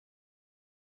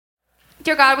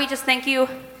Dear God, we just thank you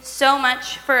so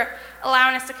much for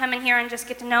allowing us to come in here and just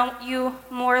get to know you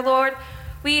more, Lord.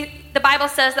 The Bible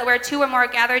says that where two or more are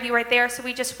gathered, you are there, so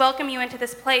we just welcome you into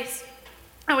this place.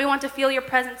 And we want to feel your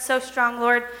presence so strong,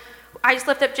 Lord. I just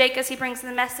lift up Jake as he brings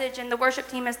the message and the worship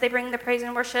team as they bring the praise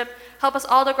and worship. Help us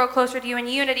all to grow closer to you in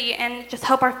unity and just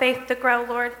help our faith to grow,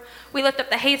 Lord. We lift up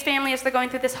the Hayes family as they're going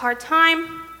through this hard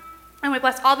time. And we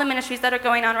bless all the ministries that are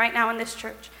going on right now in this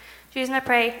church. In Jesus' name I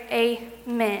pray,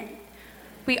 amen.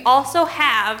 We also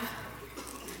have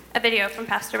a video from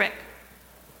Pastor Rick.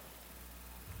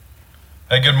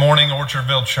 Hey, good morning,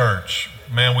 Orchardville Church.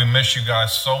 Man, we miss you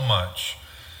guys so much.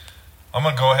 I'm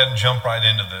going to go ahead and jump right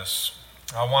into this.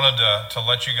 I wanted to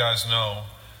let you guys know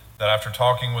that after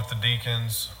talking with the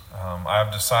deacons,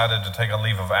 I've decided to take a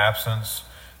leave of absence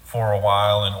for a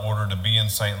while in order to be in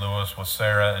St. Louis with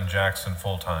Sarah and Jackson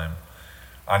full time.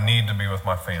 I need to be with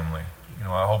my family. You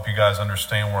know, I hope you guys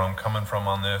understand where I'm coming from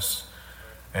on this,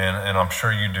 and I'm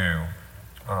sure you do.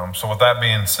 So with that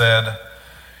being said,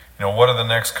 you know, what do the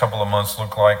next couple of months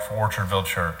look like for Orchardville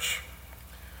Church?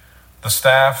 The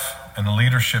staff and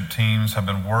leadership teams have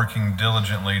been working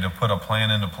diligently to put a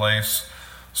plan into place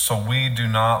so we do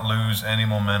not lose any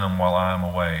momentum while I am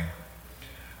away.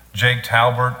 Jake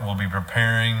Talbert will be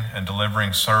preparing and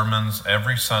delivering sermons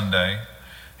every Sunday.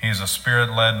 He is a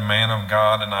spirit-led man of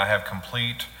God, and I have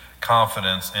complete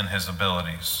confidence in his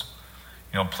abilities.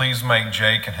 You know, please make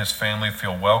Jake and his family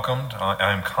feel welcomed.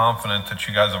 I am confident that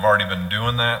you guys have already been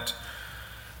doing that.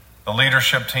 The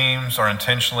leadership teams are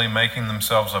intentionally making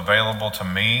themselves available to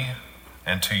me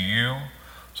and to you,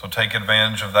 so take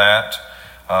advantage of that.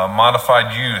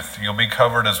 Modified youth, you'll be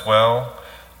covered as well.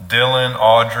 Dylan,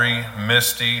 Audrey,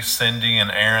 Misty, Cindy,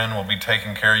 and Aaron will be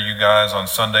taking care of you guys on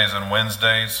Sundays and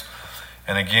Wednesdays.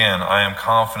 And again, I am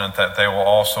confident that they will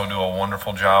also do a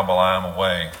wonderful job while I am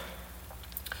away.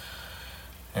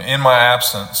 In my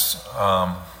absence,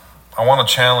 I want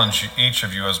to challenge each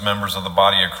of you as members of the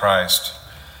body of Christ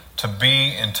to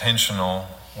be intentional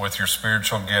with your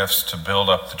spiritual gifts to build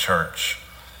up the church.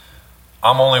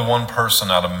 I'm only one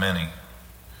person out of many.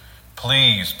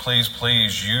 Please, please,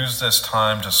 please use this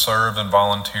time to serve and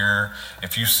volunteer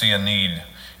if you see a need.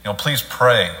 You know, please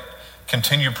pray.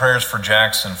 Continue prayers for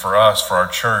Jackson, for us, for our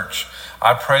church.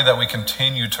 I pray that we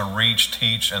continue to reach,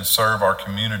 teach, and serve our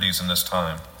communities in this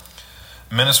time.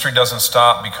 Ministry doesn't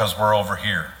stop because we're over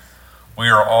here. We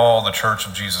are all the church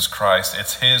of Jesus Christ.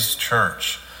 It's his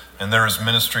church, and there is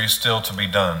ministry still to be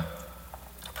done.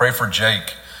 Pray for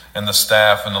Jake and the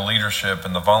staff and the leadership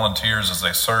and the volunteers as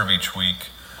they serve each week.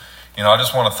 You know, I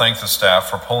just want to thank the staff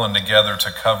for pulling together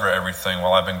to cover everything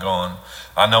while I've been gone.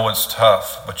 I know it's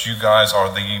tough, but you guys are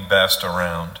the best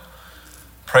around.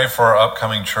 Pray for our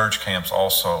upcoming church camps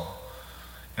also.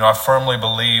 You know, I firmly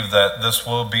believe that this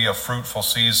will be a fruitful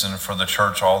season for the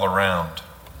church all around.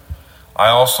 I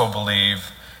also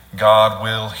believe God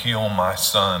will heal my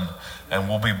son, and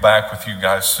we'll be back with you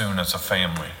guys soon as a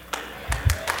family.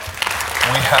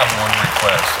 We have one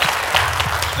request.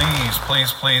 Please,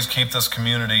 please, please keep this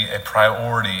community a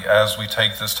priority as we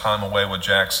take this time away with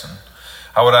Jackson.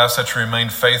 I would ask that you remain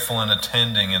faithful in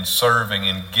attending and serving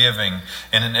and giving,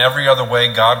 and in every other way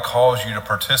God calls you to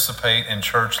participate in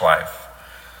church life.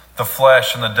 The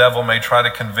flesh and the devil may try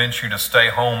to convince you to stay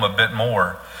home a bit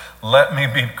more. Let me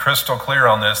be crystal clear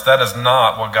on this. That is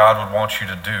not what God would want you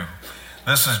to do.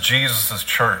 This is Jesus'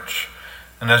 church.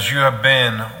 And as you have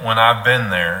been when I've been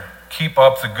there, keep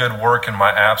up the good work in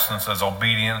my absence as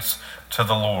obedience to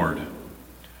the Lord.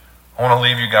 I want to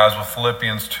leave you guys with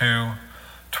Philippians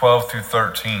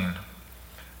 2:12-13.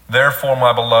 Therefore,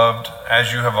 my beloved,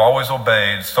 as you have always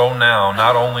obeyed, so now,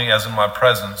 not only as in my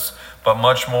presence, but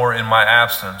much more in my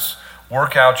absence,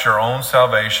 work out your own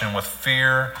salvation with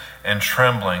fear and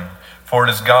trembling, for it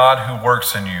is God who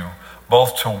works in you,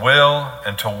 both to will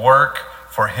and to work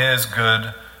for his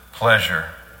good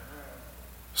pleasure.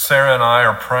 Sarah and I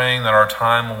are praying that our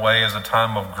time away is a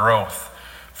time of growth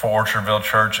for Orchardville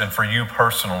Church and for you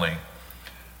personally.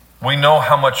 We know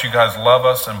how much you guys love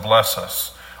us and bless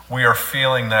us. We are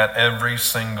feeling that every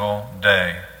single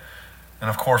day. And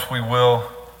of course we're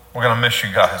going to miss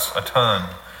you guys a ton.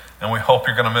 And we hope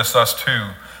you're going to miss us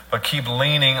too. But keep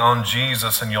leaning on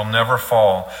Jesus and you'll never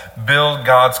fall. Build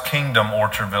God's kingdom,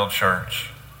 Orchardville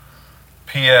Church.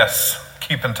 P.S.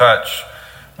 Keep in touch.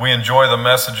 We enjoy the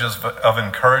messages of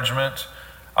encouragement.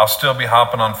 I'll still be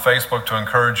hopping on Facebook to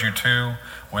encourage you too.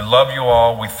 We love you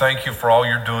all. We thank you for all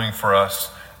you're doing for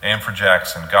us and for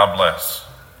Jackson. God bless.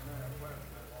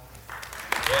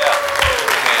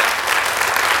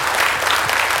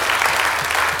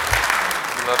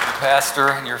 We love you, Pastor,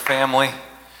 and your family.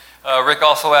 Rick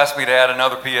also asked me to add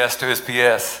another PS to his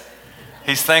PS.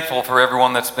 he's thankful for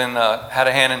everyone that's been had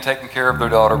a hand in taking care of their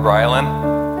daughter,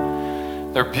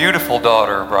 Brylan. Their beautiful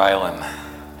daughter, Brylan.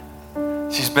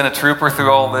 She's been a trooper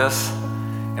through all this,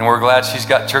 and we're glad she's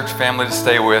got church family to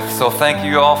stay with. So thank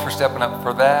you all for stepping up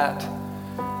for that.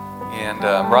 And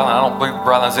Brylan, I don't believe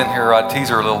Brylan's in here. I tease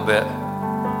her a little bit.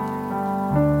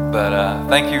 But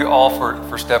thank you all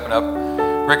for stepping up.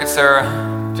 Rick and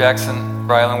Sarah, Jackson,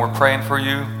 Brylan, we're praying for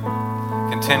you.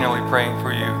 Continually praying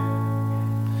for you.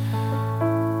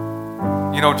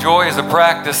 You know, joy is a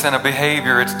practice and a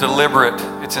behavior. It's deliberate.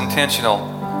 It's intentional.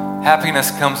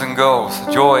 Happiness comes and goes.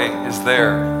 Joy is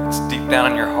there. It's deep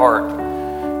down in your heart.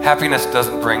 Happiness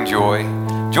doesn't bring joy.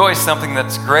 Joy is something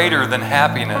that's greater than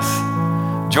happiness.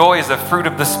 Joy is a fruit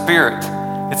of the Spirit.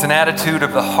 It's an attitude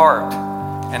of the heart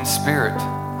and spirit.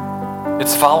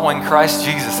 It's following Christ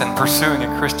Jesus and pursuing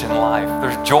a Christian life.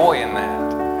 There's joy in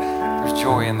that. There's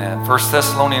joy in that. 1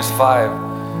 Thessalonians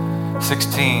 5,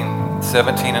 16,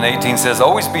 17, and 18 says,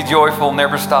 always be joyful,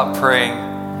 never stop praying.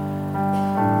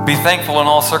 Be thankful in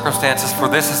all circumstances, for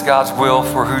this is God's will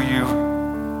for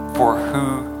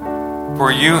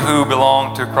you who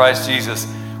belong to Christ Jesus.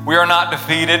 We are not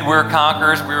defeated, we're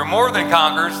conquerors. We are more than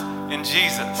conquerors in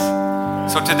Jesus.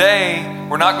 So today,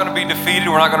 we're not going to be defeated,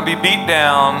 we're not going to be beat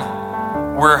down.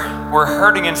 We're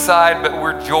hurting inside, but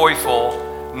we're joyful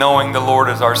knowing the Lord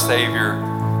is our Savior.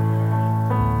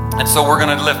 And so we're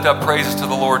going to lift up praises to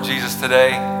the Lord Jesus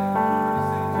today, in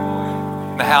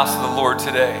the house of the Lord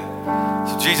today.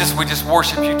 So Jesus, we just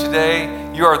worship you today.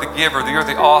 You are the giver, you're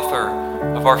the author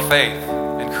of our faith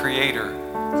and creator.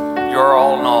 You are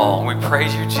all in all. We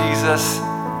praise you, Jesus.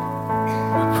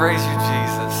 We praise you,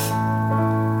 Jesus.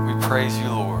 We praise you,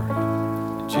 Lord.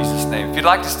 In Jesus' name. If you'd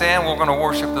like to stand, we're going to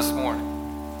worship this morning.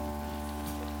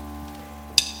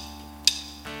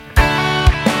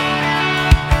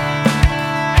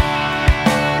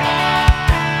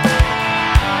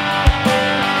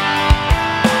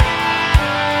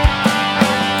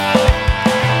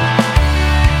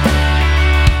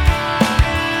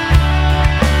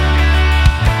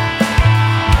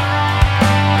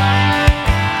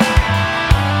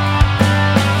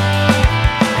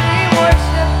 We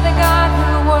worship the God who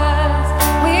was.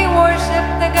 We worship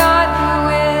the God who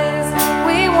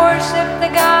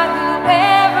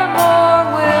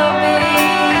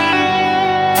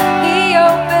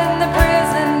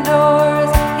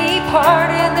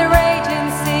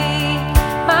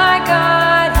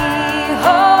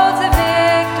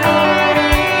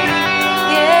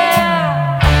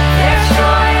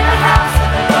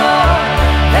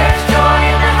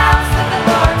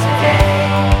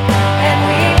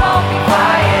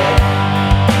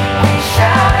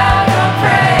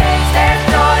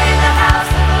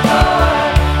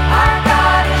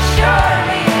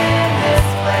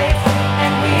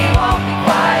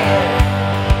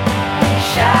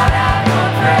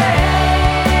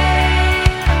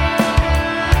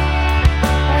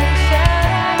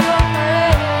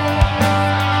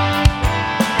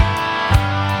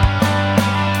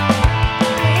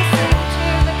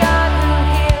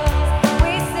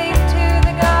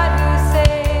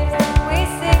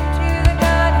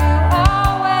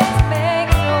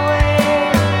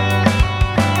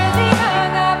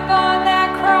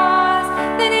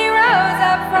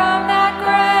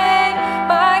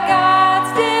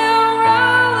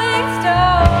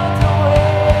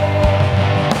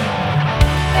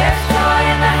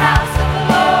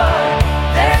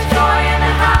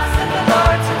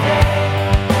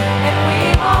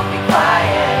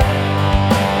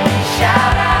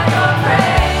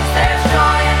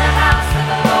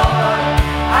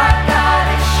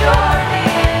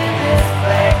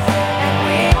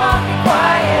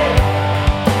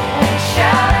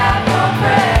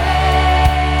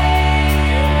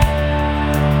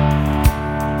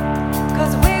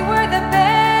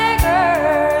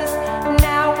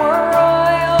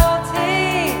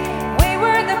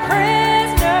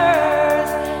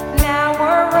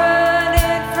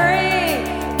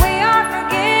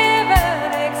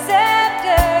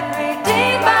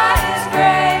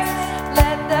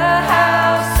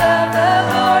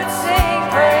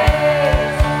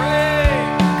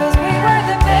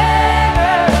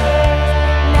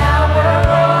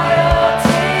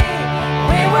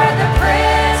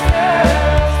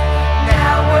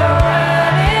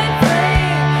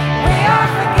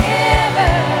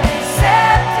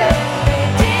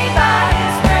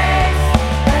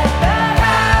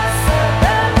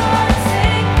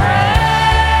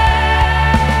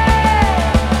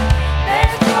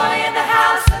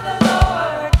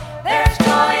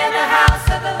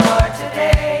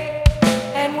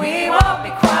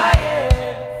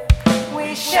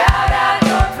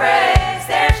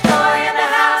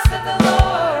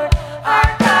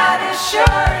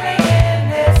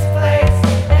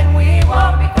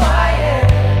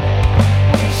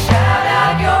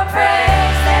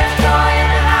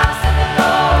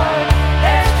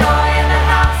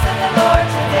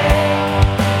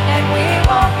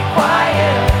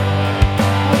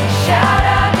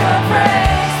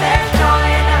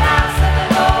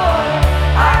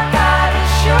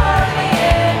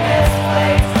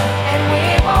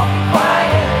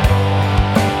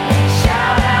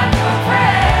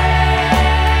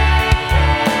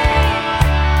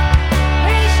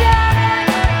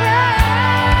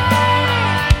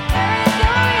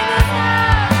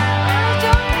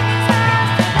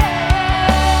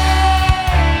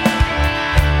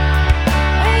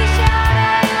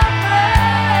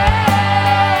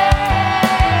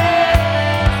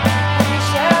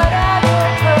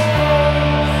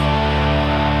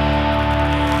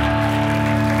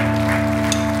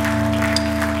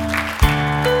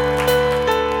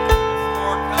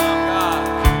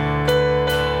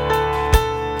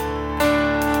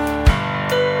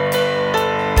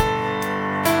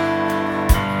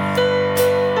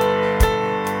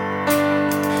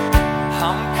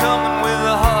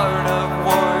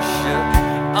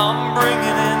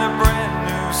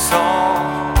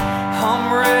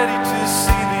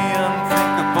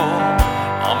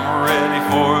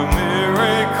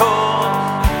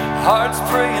Hearts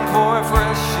praying for a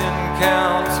fresh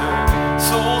encounter.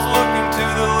 Souls looking to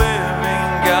the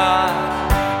living God.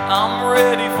 I'm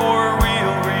ready for a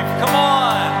real reef. Come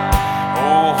on.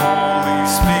 Oh, Holy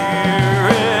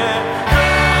Spirit,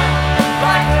 come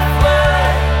like a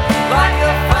flood, like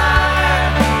a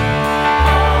fire.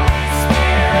 Holy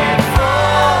Spirit,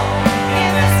 fall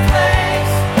in this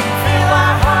place. Fill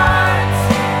our hearts.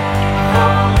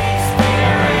 Holy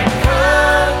Spirit,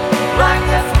 come like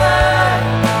a flood,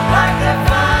 like a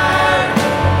fire.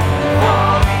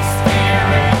 Holy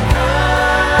Spirit, come.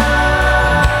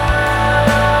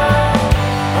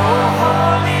 Oh,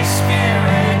 Holy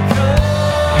Spirit, come.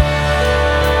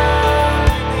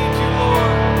 We need you,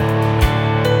 Lord.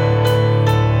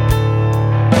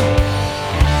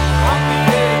 On the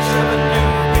edge of a new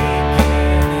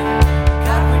beginning,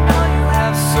 God, we know you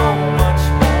have so much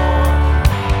more.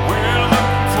 We're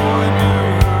looking for a new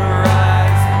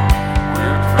horizon.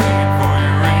 We're praying for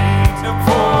your rain to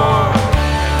pour.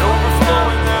 An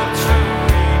overflowing of true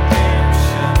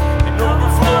redemption. An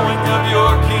overflowing of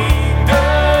your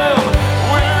kingdom.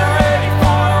 We're ready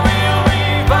for a real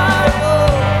revival.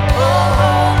 Oh,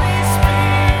 Holy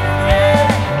Spirit,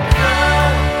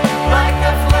 come like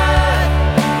a flood,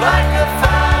 like a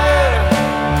fire.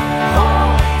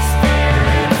 Holy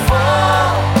Spirit,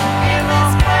 fall in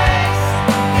this place.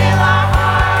 Heal our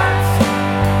hearts.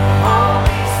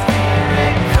 Holy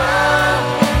Spirit, come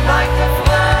like a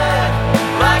flood,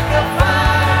 like a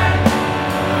fire.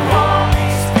 Holy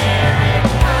Spirit,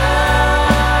 come.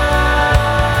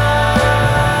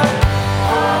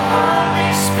 Oh,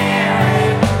 Holy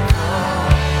Spirit, come.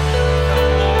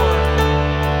 Come, Lord.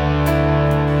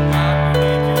 God, we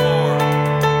need you, Lord.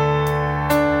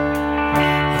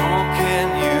 Oh, can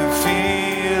you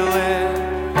feel it?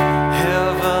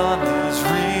 Heaven is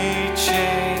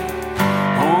reaching.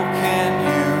 Oh, can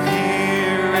you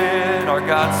hear it? Our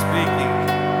God speaking.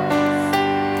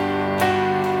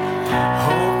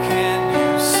 Oh, can you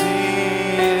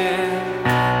see it?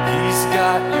 He's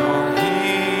got your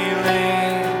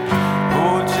healing.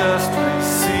 Oh, just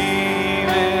receive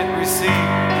it.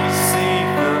 Receive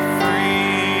the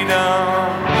freedom.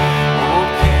 Oh,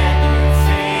 can you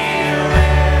feel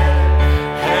it?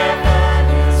 Heaven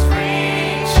is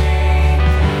reaching.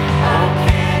 Oh,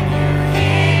 can you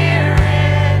hear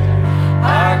it?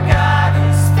 Our God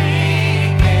is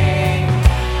speaking.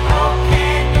 Oh,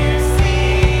 can you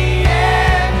see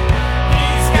it?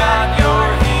 He's got your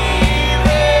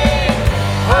healing.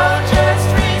 Oh, just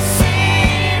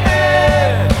receive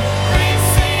it.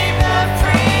 Receive the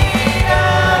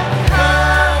freedom.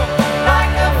 Come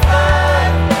like a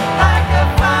flood, like a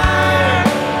fire.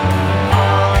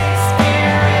 Holy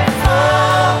Spirit,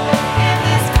 fall in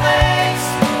this place.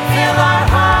 Fill our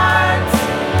hearts.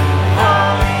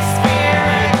 Holy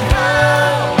Spirit,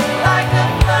 come like a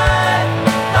flood,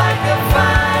 like a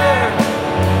fire.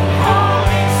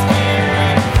 Holy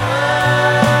Spirit,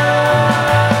 come.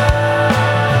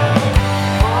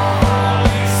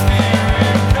 Holy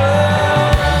Spirit,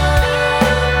 come.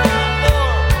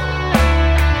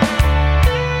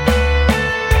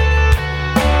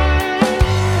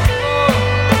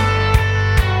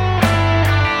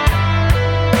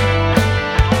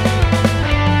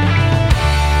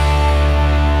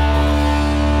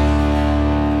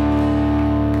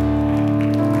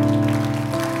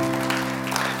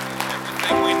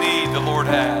 Everything we need, the Lord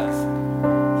has.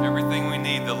 Everything we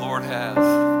need, the Lord has.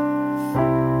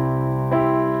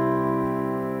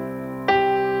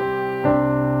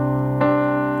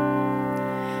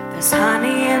 There's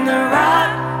honey in the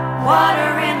rock,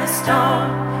 water in the stone,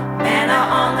 manna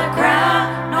on the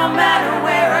ground, no matter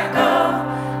where I go.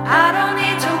 I don't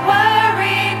need to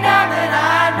worry now that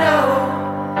I know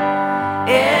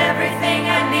everything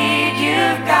I need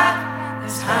you've got.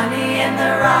 There's honey in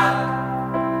the rock.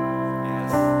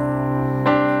 Yes.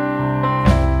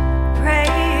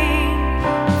 Praying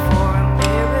for a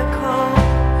miracle,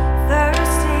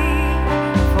 thirsty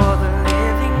for the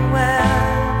living well.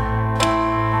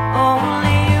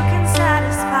 Only you can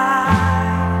satisfy.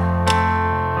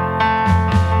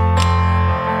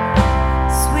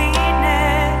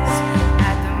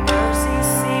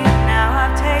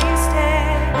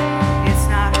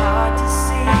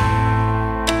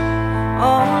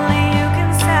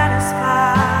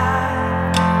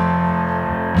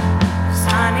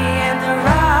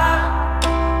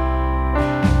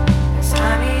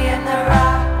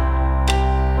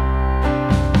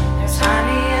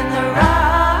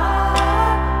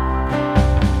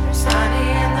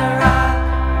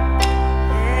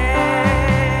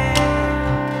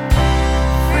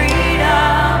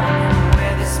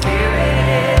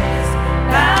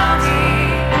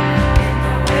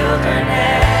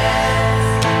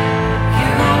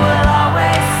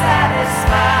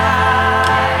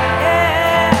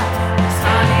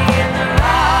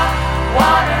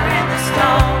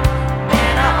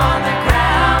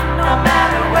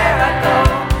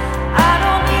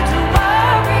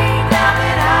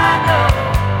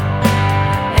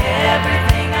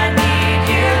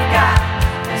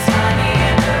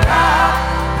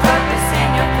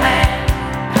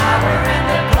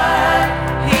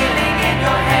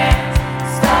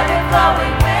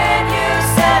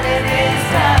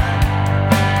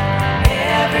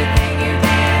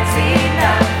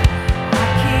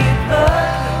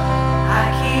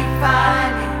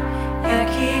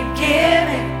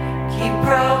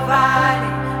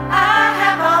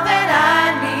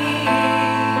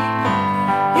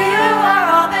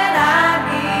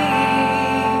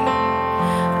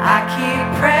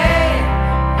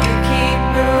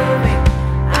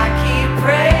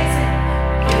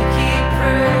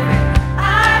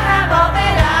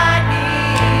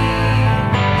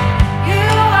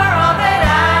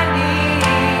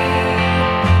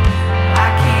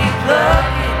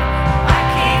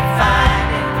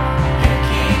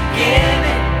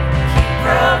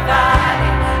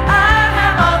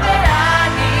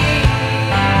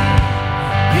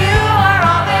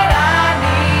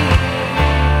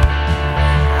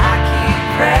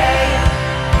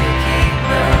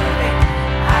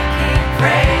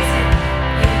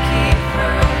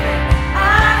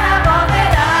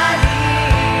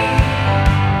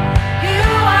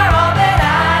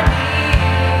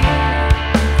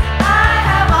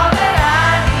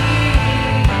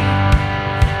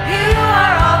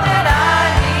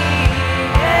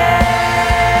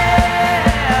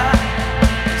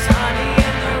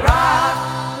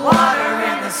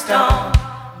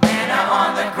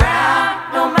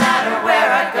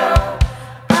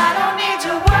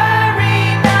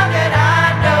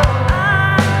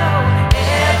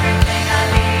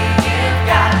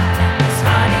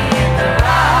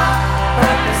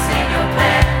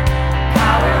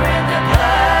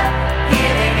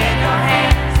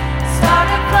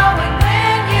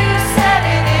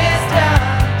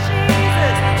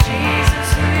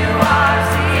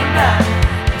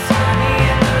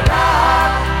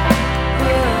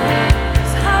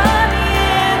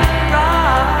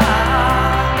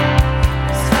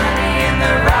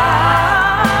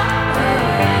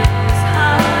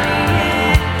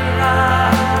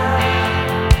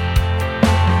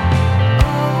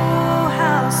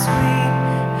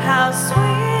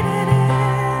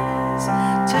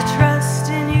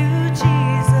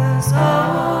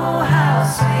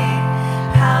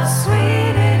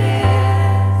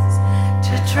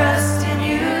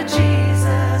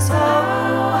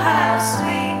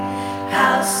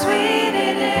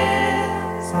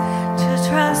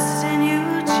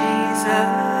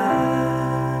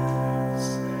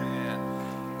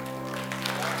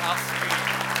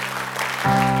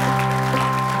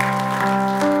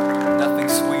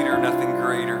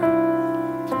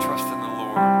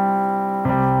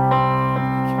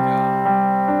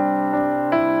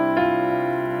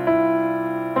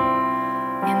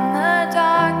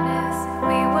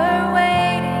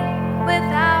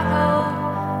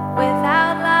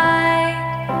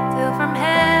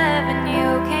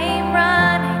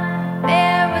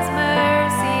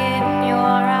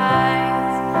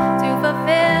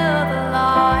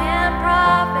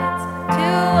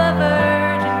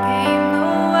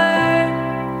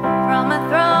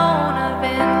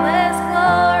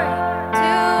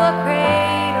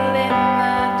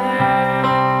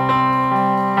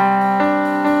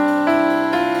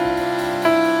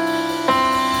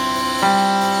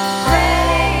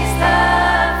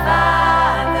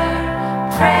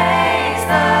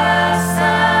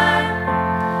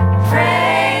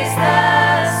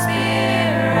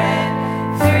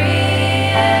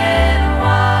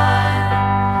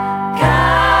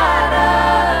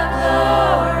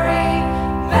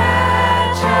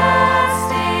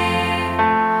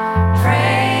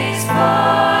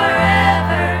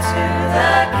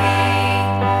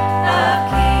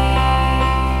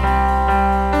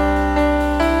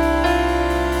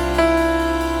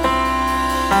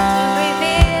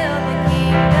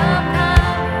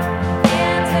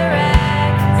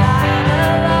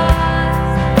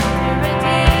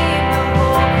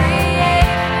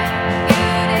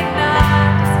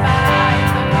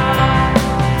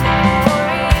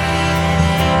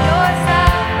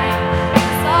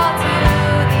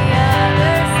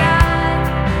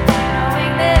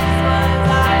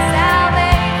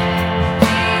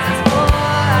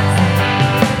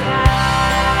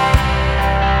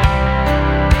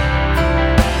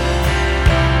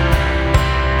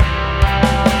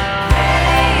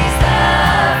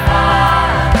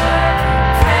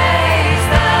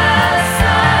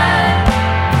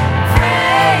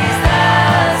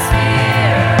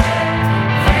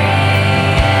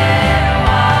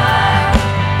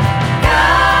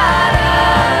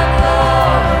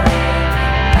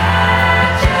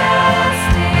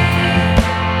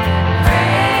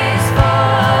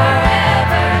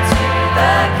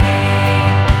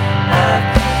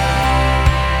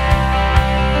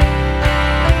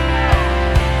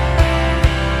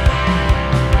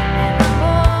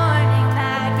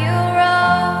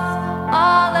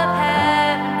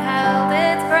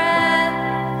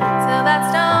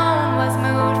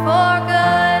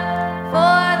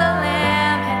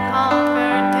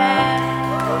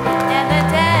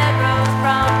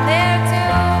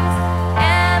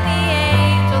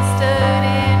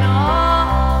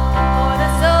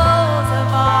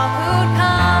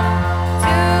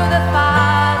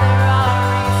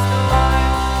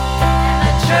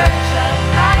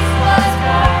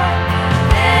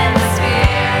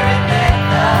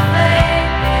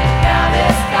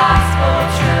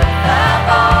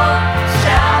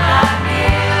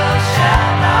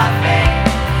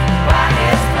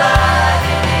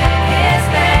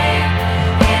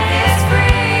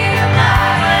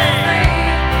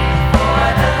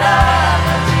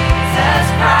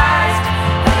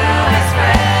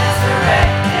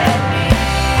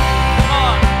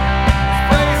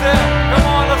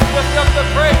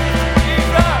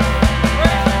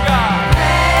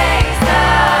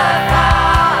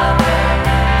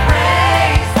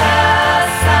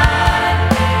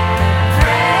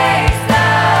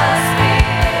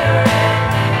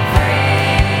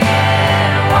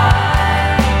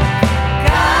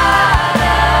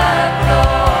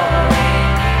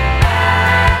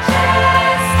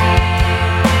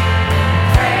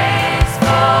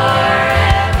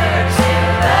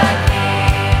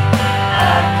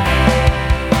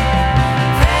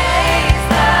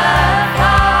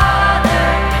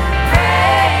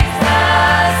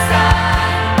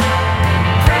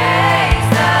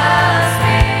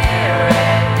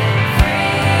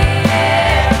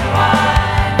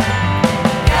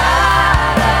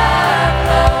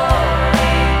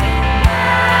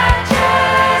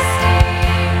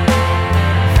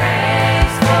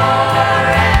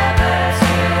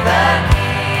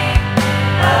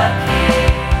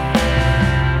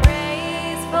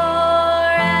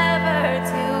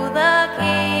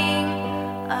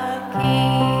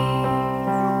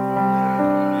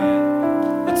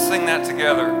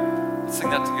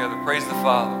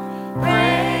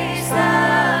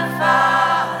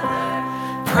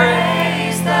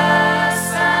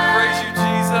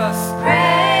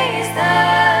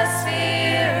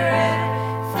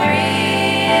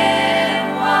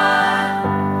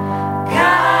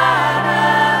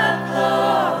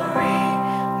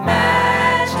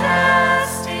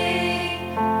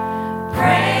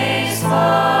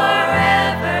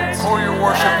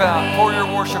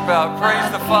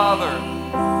 Father.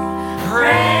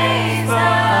 Praise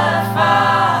the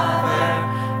Father.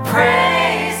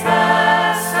 Praise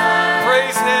the Son.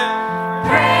 Praise Him.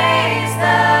 Praise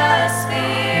the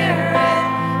Spirit.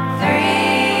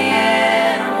 Three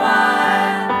in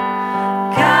one.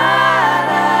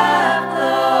 God of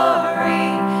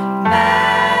glory,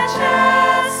 majesty.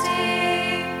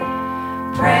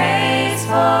 Praise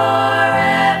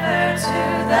forever to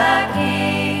the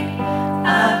King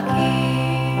of Kings.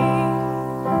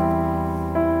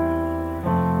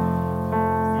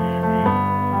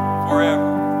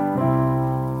 Forever.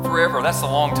 Forever. That's a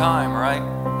long time, right?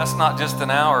 That's not just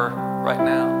an hour right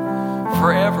now.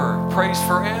 Forever. Praise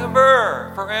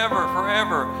forever. Forever.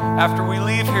 Forever. After we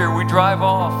leave here, we drive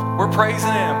off. We're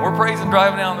praising Him. We're praising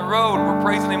driving down the road. We're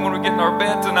praising Him when we get in our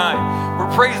bed tonight.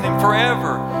 We're praising Him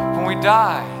forever when we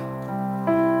die.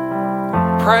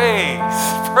 Praise.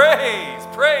 Praise.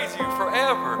 Praise you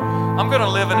forever. I'm going to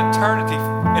live in eternity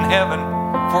in heaven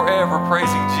forever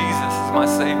praising Jesus as my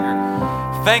Savior.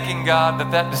 Thanking God that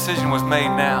that decision was made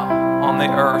now on the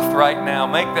earth right now.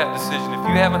 Make that decision. If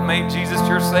you haven't made Jesus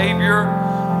your Savior,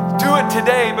 do it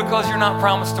today because you're not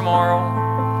promised tomorrow.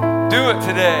 Do it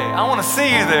today. I want to see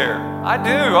you there. I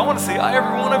do. I want to see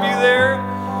every one of you there.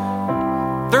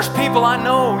 There's people I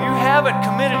know, you haven't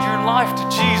committed your life to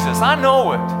Jesus. I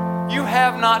know it. You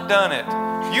have not done it.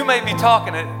 You may be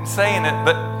talking it and saying it,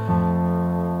 but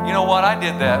you know what? I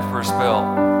did that for a spell.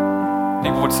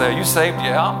 People would say, "Are you saved?"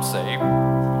 "Yeah, I'm saved."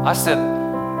 I said,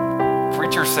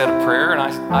 preacher said a prayer, and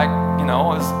I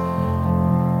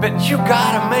but you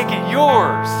gotta make it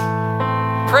yours.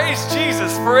 Praise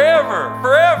Jesus forever,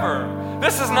 forever.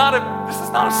 This is not a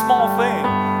small thing.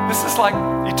 This is like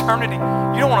eternity.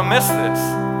 You don't want to miss this.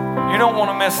 You don't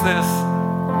want to miss this.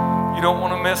 You don't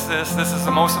want to miss this. This is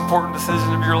the most important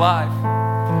decision of your life.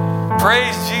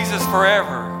 Praise Jesus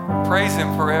forever. Praise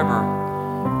Him forever.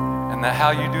 And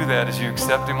how you do that is you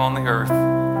accept Him on the earth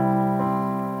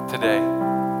today.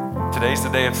 Today's the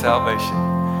day of salvation.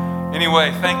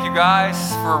 Anyway, thank you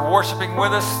guys for worshiping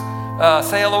with us.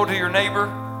 Say hello to your neighbor.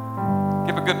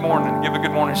 Give a good morning. Give a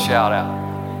good morning shout out.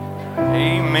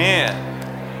 Amen.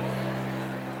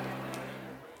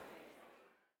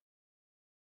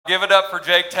 Give it up for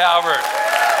Jake Talbert.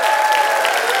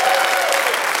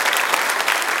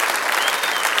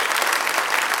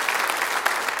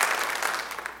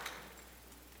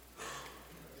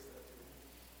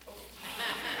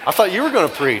 I thought you were going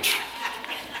to preach.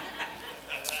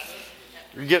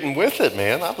 You're getting with it,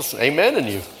 man. I was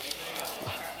amening you.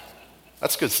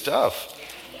 That's good stuff.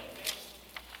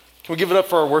 Can we give it up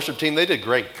for our worship team? They did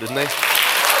great, didn't they?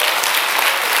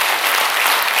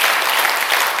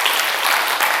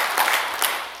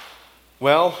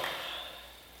 Well,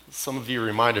 some of you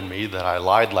reminded me that I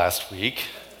lied last week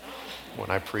when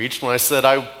I preached, when I said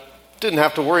I didn't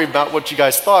have to worry about what you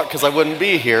guys thought because I wouldn't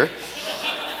be here.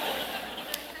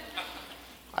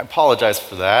 I apologize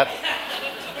for that.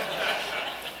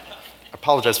 I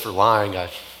apologize for lying. I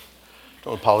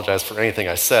don't apologize for anything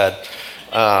I said.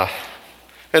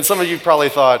 And some of you probably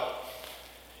thought,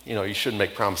 you shouldn't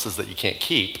make promises that you can't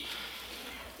keep,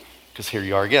 because here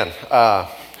you are again.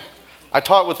 I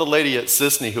taught with a lady at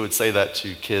Sisney who would say that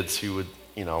to kids who would,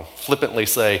 flippantly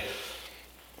say,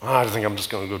 I think I'm just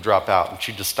going to go drop out. And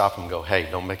she'd just stop them and go, hey,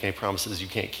 don't make any promises you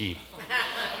can't keep.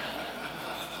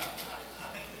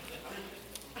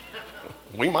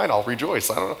 We might all rejoice.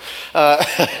 I don't know.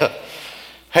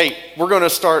 Hey, we're going to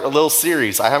start a little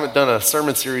series. I haven't done a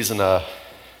sermon series in a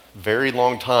very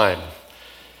long time,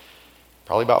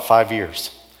 probably about 5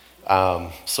 years.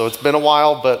 So it's been a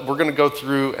while, but we're going to go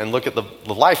through and look at the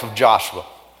life of Joshua.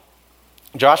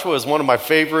 Joshua is one of my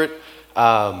favorite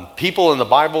people in the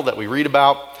Bible that we read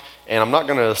about, and I'm not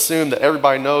going to assume that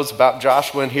everybody knows about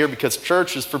Joshua in here, because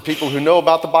church is for people who know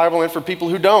about the Bible and for people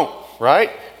who don't,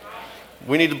 right?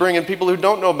 We need to bring in people who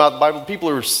don't know about the Bible, people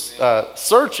who are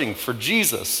searching for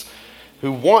Jesus,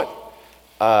 who want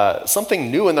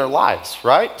something new in their lives,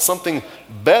 right? Something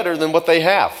better than what they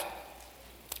have.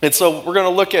 And so we're going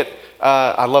to look at,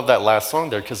 I love that last song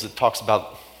there because it talks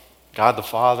about God the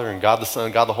Father and God the Son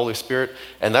and God the Holy Spirit.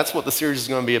 And that's what the series is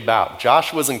going to be about.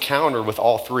 Joshua's encounter with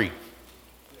all three.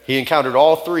 He encountered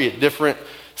all three at different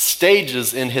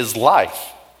stages in his life.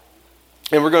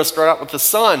 And we're going to start out with the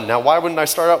Son. Now, why wouldn't I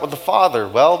start out with the Father?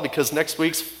 Well, because next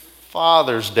week's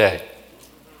Father's Day.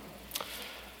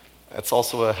 That's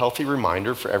also a healthy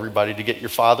reminder for everybody to get your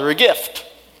father a gift.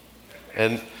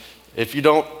 And if you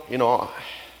don't,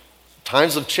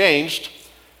 times have changed,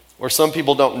 or some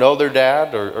people don't know their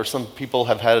dad, or some people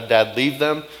have had a dad leave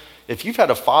them. If you've had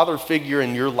a father figure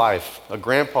in your life, a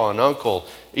grandpa, an uncle,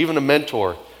 even a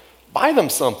mentor, buy them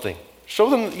something. Show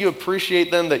them that you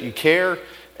appreciate them, that you care,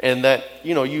 and that,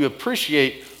 you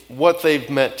appreciate what they've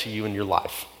meant to you in your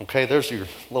life. Okay, there's your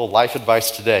little life advice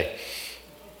today.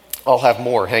 I'll have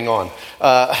more, hang on.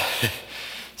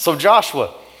 So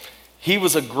Joshua, he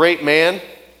was a great man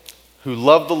who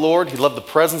loved the Lord, he loved the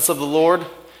presence of the Lord,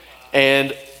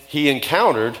 and he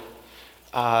encountered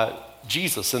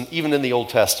Jesus, and even in the Old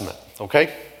Testament,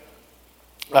 okay?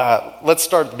 Let's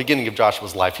start at the beginning of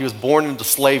Joshua's life. He was born into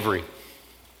slavery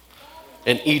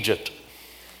in Egypt.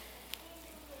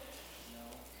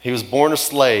 He was born a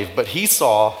slave, but he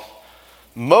saw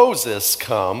Moses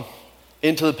come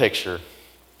into the picture.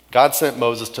 God sent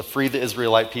Moses to free the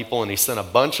Israelite people, and he sent a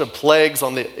bunch of plagues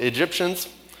on the Egyptians.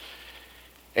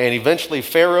 And eventually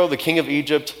Pharaoh, the king of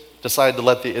Egypt, decided to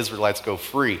let the Israelites go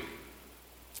free.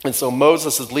 And so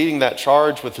Moses is leading that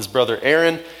charge with his brother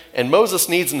Aaron, and Moses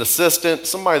needs an assistant,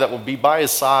 somebody that will be by his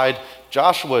side.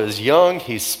 Joshua is young,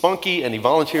 he's spunky, and he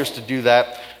volunteers to do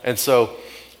that. And so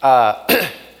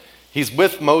he's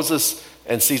with Moses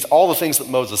and sees all the things that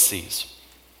Moses sees.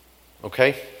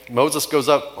 Okay? Moses goes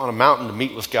up on a mountain to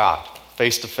meet with God,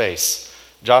 face to face.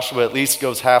 Joshua at least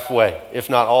goes halfway, if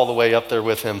not all the way up there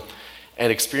with him,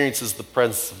 and experiences the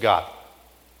presence of God.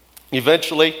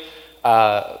 Eventually,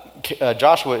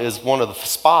 Joshua is one of the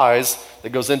spies that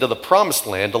goes into the promised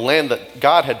land, a land that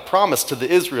God had promised to the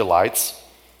Israelites.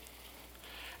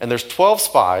 And there's 12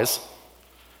 spies.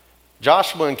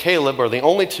 Joshua and Caleb are the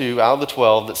only two out of the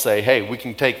 12 that say, hey, we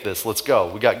can take this, let's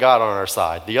go. We got God on our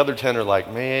side. The other 10 are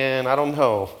like, man, I don't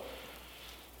know.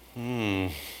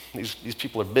 These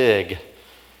people are big,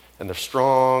 and they're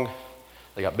strong.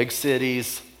 They got big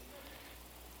cities.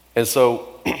 And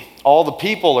so all the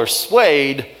people are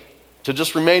swayed to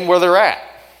just remain where they're at.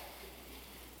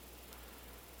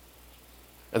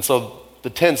 And so the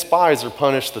 10 spies are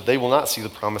punished that they will not see the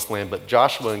promised land, but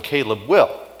Joshua and Caleb will.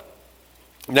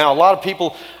 Now, a lot of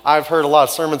people, I've heard a lot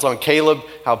of sermons on Caleb,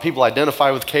 how people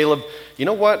identify with Caleb. You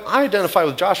know what? I identify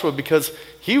with Joshua because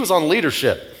he was on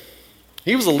leadership.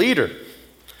 He was a leader.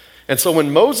 And so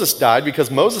when Moses died,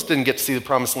 because Moses didn't get to see the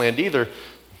promised land either,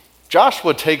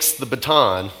 Joshua takes the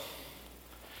baton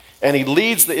and he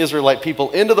leads the Israelite people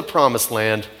into the promised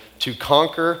land to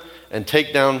conquer and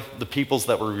take down the peoples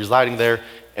that were residing there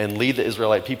and lead the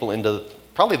Israelite people into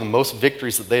probably the most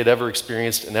victories that they had ever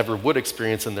experienced and ever would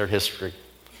experience in their history.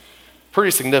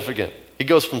 Pretty significant. He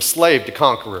goes from slave to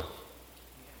conqueror.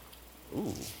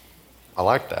 Ooh, I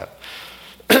like that.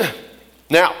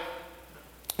 Now,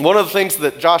 one of the things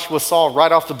that Joshua saw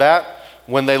right off the bat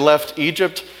when they left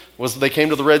Egypt was they came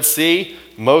to the Red Sea.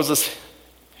 Moses,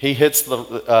 he has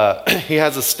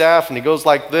a staff and he goes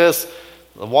like this,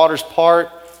 the waters part,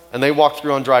 and they walk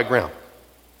through on dry ground.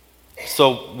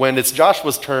 So when it's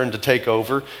Joshua's turn to take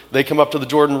over, they come up to the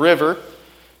Jordan River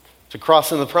to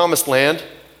cross into the promised land,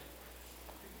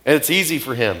 and it's easy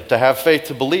for him to have faith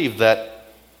to believe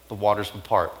that the waters would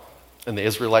part and the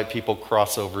Israelite people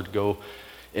cross over to go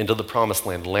into the promised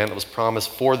land, the land that was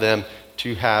promised for them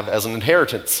to have as an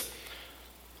inheritance.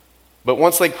 But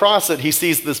once they cross it, he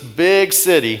sees this big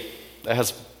city that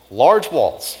has large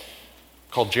walls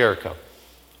called Jericho.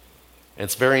 And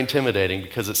it's very intimidating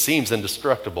because it seems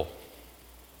indestructible.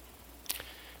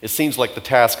 It seems like the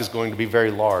task is going to be very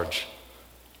large.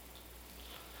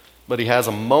 But he has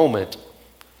a moment,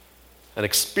 an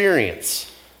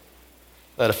experience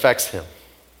that affects him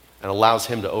and allows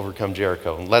him to overcome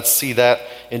Jericho. And let's see that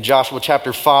in Joshua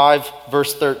chapter 5,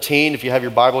 verse 13. If you have your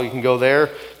Bible, you can go there.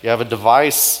 If you have a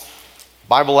device,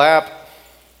 Bible app,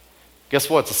 guess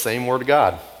what? It's the same Word of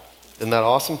God. Isn't that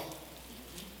awesome?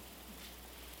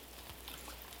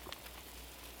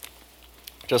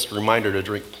 Just a reminder to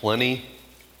drink plenty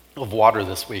of water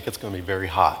this week. It's going to be very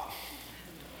hot.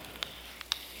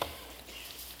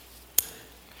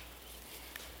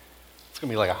 It's going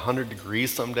to be like 100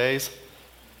 degrees some days.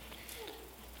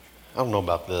 I don't know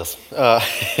about this.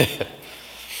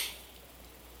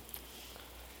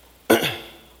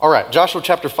 All right, Joshua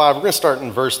chapter 5, we're going to start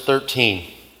in verse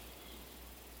 13.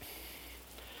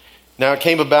 Now it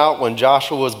came about when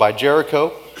Joshua was by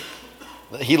Jericho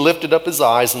that he lifted up his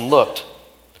eyes and looked.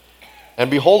 And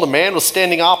behold, a man was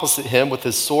standing opposite him with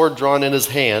his sword drawn in his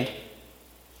hand.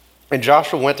 And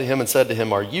Joshua went to him and said to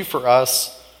him, "Are you for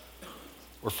us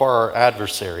or for our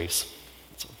adversaries?"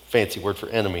 It's a fancy word for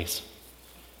enemies.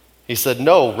 He said,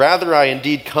 "No, rather I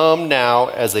indeed come now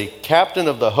as a captain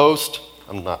of the host."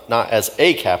 I'm not as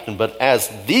a captain, but as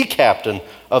the captain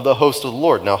of the host of the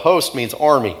Lord. Now, host means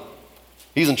army.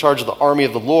 He's in charge of the army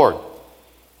of the Lord.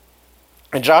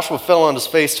 And Joshua fell on his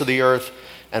face to the earth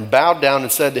and bowed down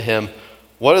and said to him,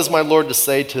 "What is my Lord to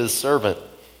say to his servant?"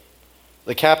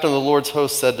 The captain of the Lord's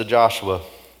host said to Joshua,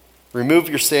 Remove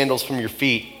your sandals from your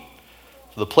feet,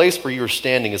 for the place where you are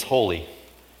standing is holy.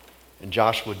 And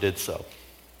Joshua did so.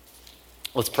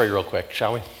 Let's pray real quick,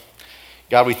 shall we?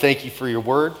 God, we thank you for your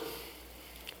word.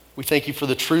 We thank you for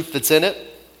the truth that's in it.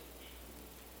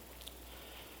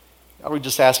 God, we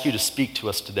just ask you to speak to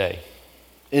us today,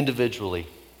 individually.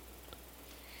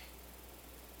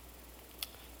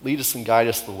 Lead us and guide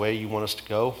us the way you want us to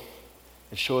go,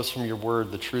 and show us from your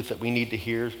word the truth that we need to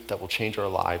hear that will change our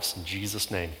lives. In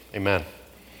Jesus' name, amen.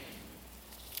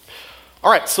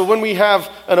 All right, so when we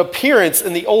have an appearance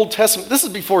in the Old Testament, this is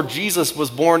before Jesus was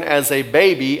born as a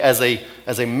baby, as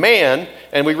a man,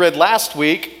 and we read last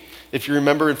week, if you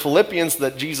remember in Philippians,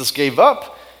 that Jesus gave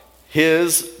up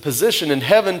his position in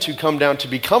heaven to come down to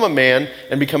become a man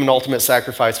and become an ultimate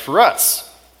sacrifice for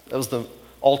us. That was the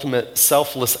ultimate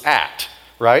selfless act,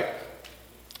 right?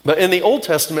 But in the Old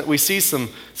Testament, we see some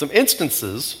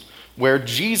instances where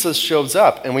Jesus shows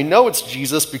up, and we know it's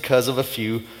Jesus because of a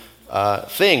few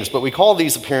things, but we call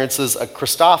these appearances a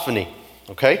Christophany,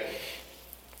 okay?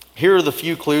 Here are the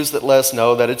few clues that let us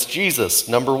know that it's Jesus.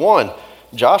 Number one,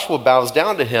 Joshua bows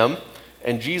down to him,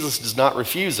 and Jesus does not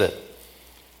refuse it.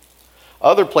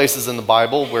 Other places in the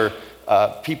Bible where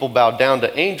people bow down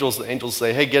to angels, the angels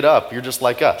say, hey, get up, you're just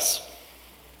like us.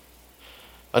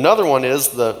 Another one is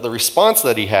the response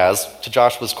that he has to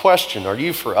Joshua's question, are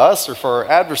you for us or for our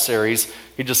adversaries?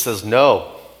 He just says,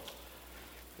 no.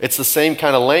 It's the same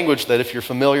kind of language that, if you're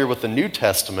familiar with the New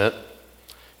Testament,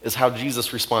 is how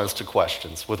Jesus responds to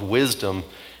questions, with wisdom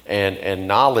and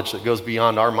knowledge that goes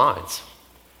beyond our minds.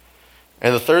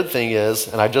 And the third thing is,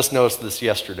 and I just noticed this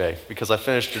yesterday because I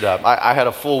finished it up, I had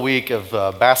a full week of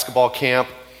basketball camp,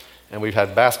 and we've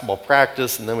had basketball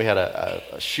practice, and then we had a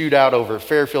shootout over at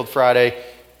Fairfield Friday.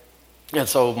 And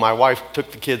so my wife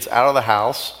took the kids out of the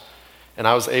house, and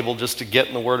I was able just to get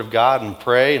in the Word of God and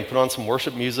pray and put on some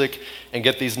worship music and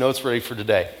get these notes ready for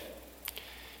today.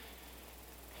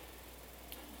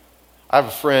 I have a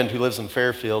friend who lives in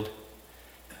Fairfield,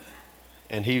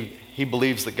 and he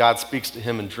believes that God speaks to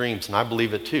him in dreams, and I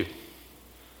believe it too.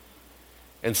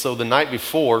 And so the night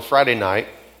before, Friday night,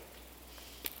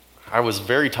 I was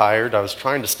very tired. I was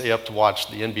trying to stay up to watch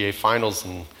the NBA Finals,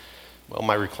 and, well,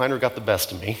 my recliner got the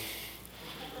best of me.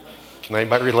 Can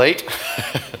anybody relate?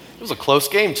 It was a close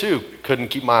game, too. Couldn't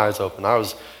keep my eyes open. I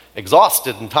was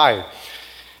exhausted and tired.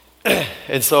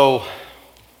 And so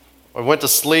I went to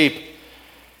sleep,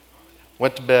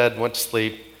 went to bed, went to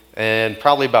sleep, and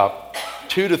probably about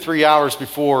 2 to 3 hours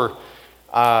before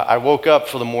I woke up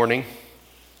for the morning,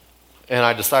 and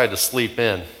I decided to sleep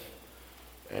in.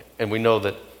 And we know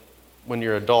that when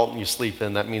you're an adult and you sleep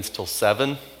in, that means till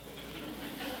 7.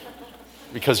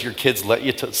 Because your kids let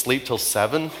you sleep till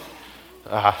 7.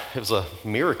 It was a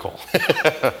miracle.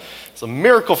 It's a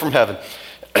miracle from heaven.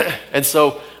 And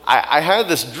so I had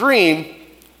this dream.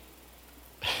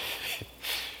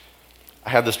 I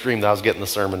had this dream that I was getting the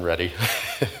sermon ready.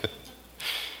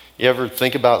 You ever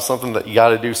think about something that you got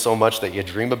to do so much that you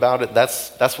dream about it?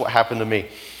 That's what happened to me.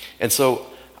 And so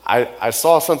I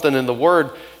saw something in the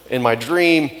Word in my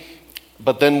dream,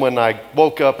 but then when I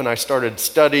woke up and I started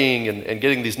studying and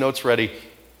getting these notes ready,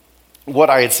 what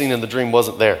I had seen in the dream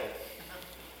wasn't there.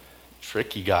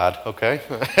 Tricky God, okay?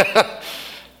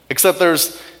 Except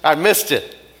I missed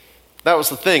it. That was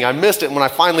the thing. I missed it. And when I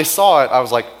finally saw it, I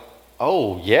was like,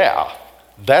 oh yeah,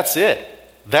 that's it.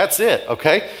 That's it,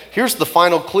 okay? Here's the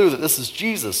final clue that this is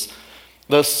Jesus.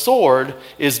 The sword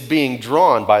is being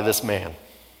drawn by this man.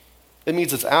 It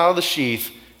means it's out of the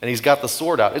sheath, and he's got the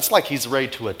sword out. It's like he's ready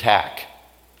to attack.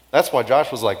 That's why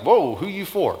Josh was like, whoa, who you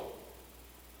for?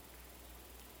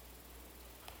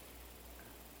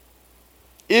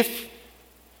 If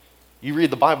you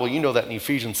read the Bible, you know that in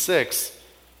Ephesians 6,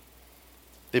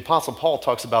 the Apostle Paul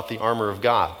talks about the armor of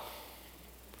God.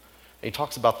 And he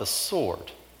talks about the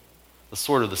sword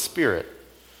of the Spirit,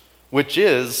 which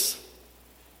is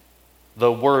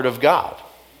the Word of God.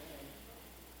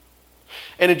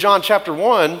 And in John chapter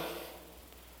 1,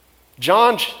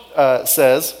 John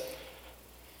says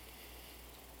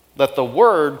that the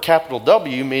Word, capital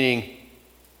W, meaning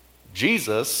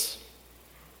Jesus,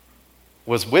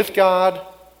 was with God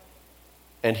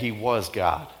and he was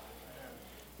God.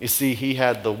 You see, he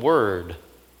had the Word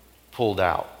pulled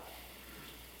out.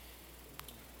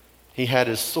 He had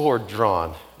his sword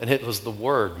drawn, and it was the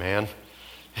Word, man.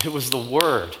 It was the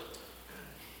Word.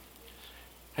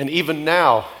 And even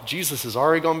now, Jesus has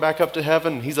already gone back up to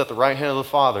heaven, and he's at the right hand of the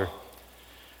Father.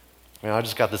 Man, I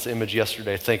just got this image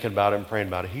yesterday thinking about it and praying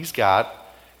about it. He's got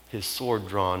his sword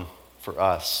drawn for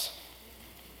us.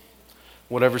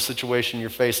 Whatever situation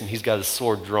you're facing, he's got his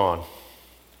sword drawn.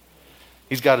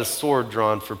 He's got his sword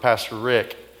drawn for Pastor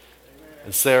Rick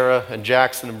and Sarah and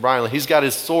Jackson and Brian. He's got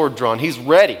his sword drawn. He's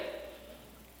ready.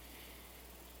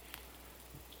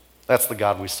 That's the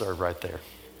God we serve right there.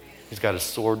 He's got his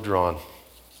sword drawn.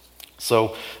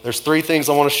 So there's 3 things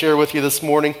I want to share with you this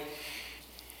morning.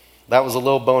 That was a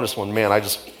little bonus one. Man,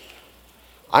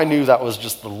 I knew that was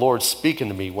just the Lord speaking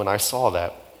to me when I saw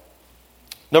that.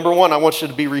 Number 1, I want you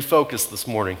to be refocused this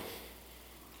morning.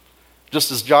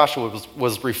 Just as Joshua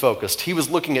was refocused. He was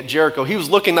looking at Jericho. He was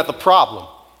looking at the problem.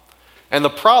 And the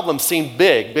problem seemed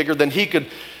big, bigger than he could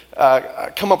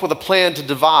come up with a plan to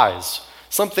devise.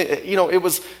 Something, it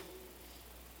was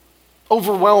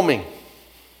overwhelming.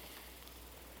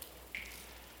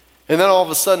 And then all of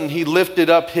a sudden, he lifted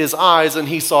up his eyes and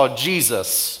he saw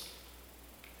Jesus.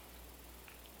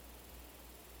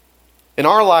 In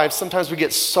our lives, sometimes we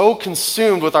get so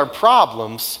consumed with our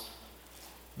problems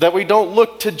that we don't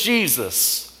look to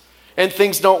Jesus. And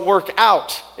things don't work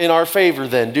out in our favor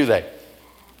then, do they?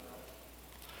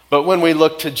 But when we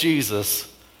look to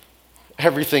Jesus,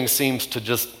 everything seems to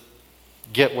just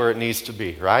get where it needs to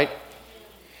be, right?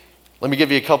 Let me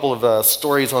give you a couple of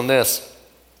stories on this.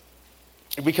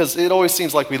 Because it always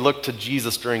seems like we look to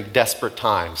Jesus during desperate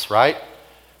times, right?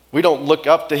 We don't look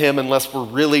up to him unless we're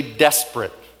really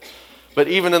desperate. But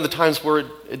even in the times where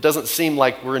it doesn't seem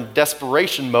like we're in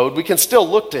desperation mode, we can still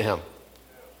look to him.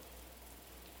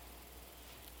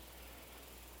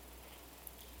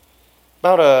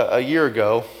 About a year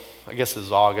ago, I guess it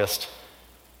was August,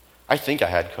 I think I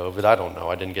had COVID. I don't know.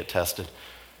 I didn't get tested.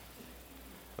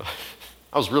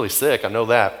 I was really sick. I know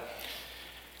that.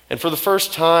 And for the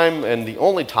first time and the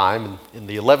only time in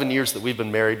the 11 years that we've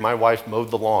been married, my wife mowed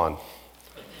the lawn.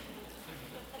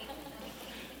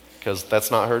 Because that's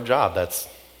not her job. That's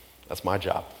my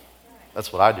job.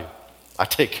 That's what I do. I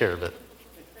take care of it.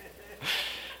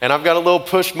 And I've got a little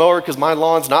push mower because my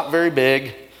lawn's not very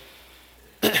big.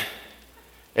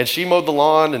 And she mowed the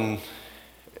lawn, and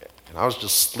I was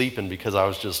just sleeping because I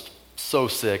was just so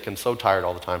sick and so tired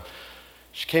all the time.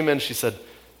 She came in and she said,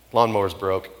 "Lawnmower's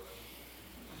broke."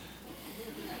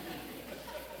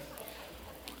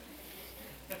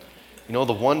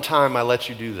 The one time I let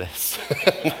you do this.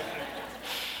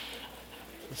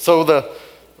 So the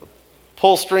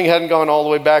pull string hadn't gone all the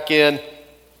way back in.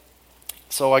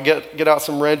 So I get out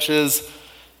some wrenches.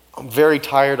 I'm very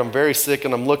tired. I'm very sick,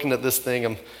 and I'm looking at this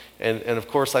thing. And of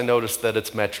course, I noticed that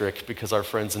it's metric because our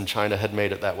friends in China had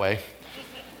made it that way.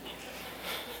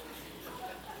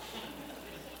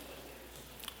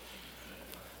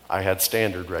 I had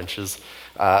standard wrenches.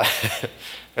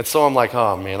 And so I'm like,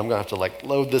 oh man, I'm going to have to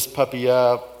load this puppy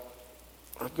up,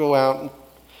 go out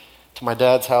to my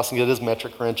dad's house and get his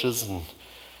metric wrenches.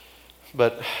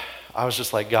 But I was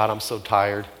just like, God, I'm so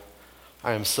tired.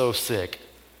 I am so sick.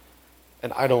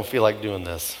 And I don't feel like doing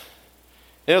this.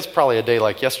 And it was probably a day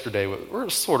like yesterday where it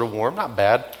was sort of warm, not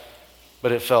bad,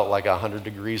 but it felt like 100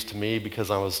 degrees to me because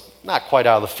I was not quite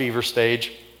out of the fever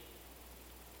stage.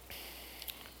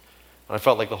 And I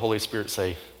felt like the Holy Spirit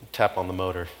say, tap on the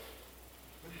motor.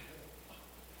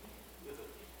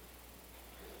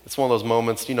 It's one of those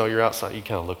moments, you're outside, you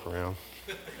kind of look around.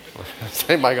 Is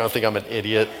anybody going to think I'm an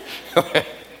idiot?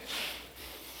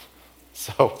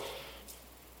 So,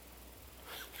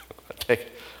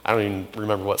 I don't even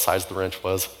remember what size the wrench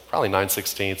was. Probably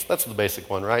 9/16. That's the basic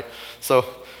one, right? So,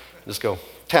 just go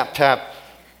tap, tap,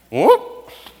 whoop.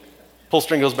 Pull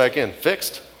string goes back in.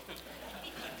 Fixed.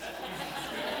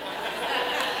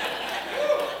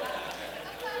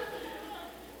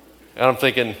 And I'm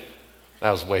thinking,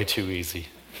 that was way too easy.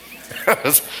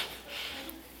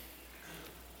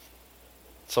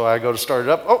 So I go to start it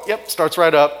up. Oh, yep, starts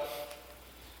right up.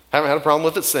 Haven't had a problem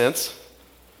with it since.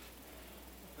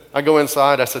 I go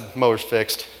inside. I said, mower's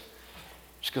fixed.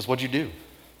 She goes, what'd you do?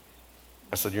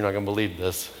 I said, you're not going to believe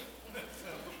this.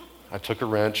 I took a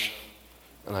wrench,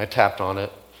 and I tapped on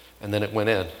it, and then it went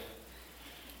in.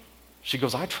 She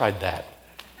goes, I tried that.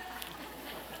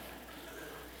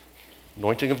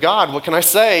 Anointing of God, what can I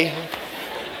say?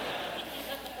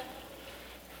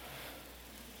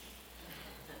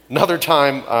 Another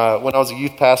time, when I was a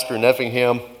youth pastor in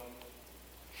Effingham,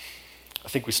 I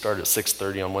think we started at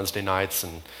 6:30 on Wednesday nights,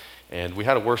 and we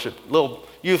had a little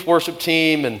youth worship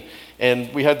team,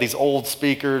 and we had these old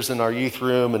speakers in our youth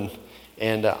room,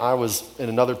 and I was in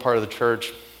another part of the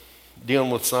church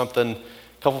dealing with something.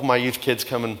 A couple of my youth kids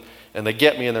come in, and they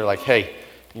get me, and they're like, hey,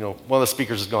 one of the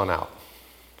speakers has gone out.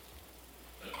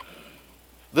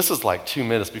 This is like 2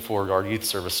 minutes before our youth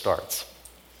service starts.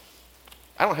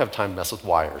 I don't have time to mess with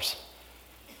wires.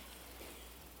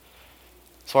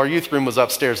 So our youth room was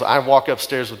upstairs. I walk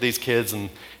upstairs with these kids, and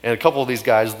a couple of these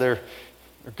guys, they're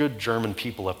They're good German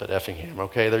people up at Effingham,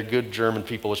 okay? They're good German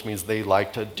people, which means they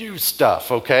like to do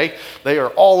stuff, okay? They are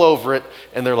all over it,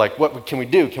 and they're like, what can we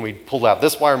do? Can we pull out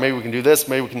this wire? Maybe we can do this.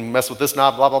 Maybe we can mess with this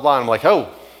knob, blah, blah, blah. And I'm like,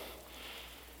 oh.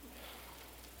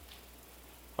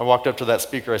 I walked up to that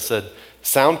speaker. I said,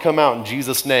 sound come out in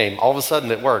Jesus' name. All of a sudden,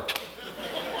 it worked.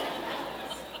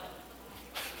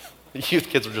 The youth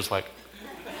kids were just like,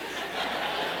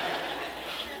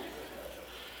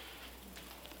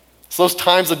 it's those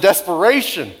times of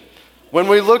desperation when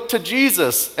we look to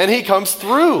Jesus and he comes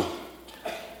through.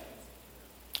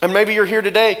 And maybe you're here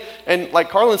today and like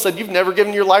Carlin said, you've never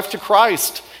given your life to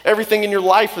Christ. Everything in your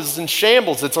life is in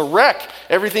shambles. It's a wreck.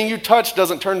 Everything you touch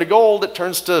doesn't turn to gold. It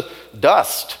turns to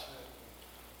dust.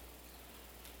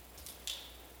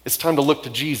 It's time to look to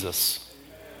Jesus.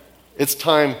 It's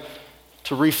time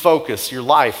to refocus your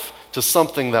life to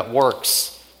something that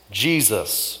works.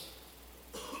 Jesus.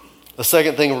 The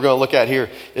second thing we're going to look at here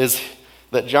is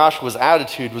that Joshua's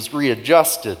attitude was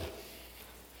readjusted.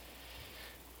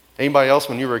 Anybody else,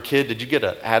 when you were a kid, did you get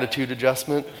an attitude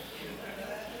adjustment?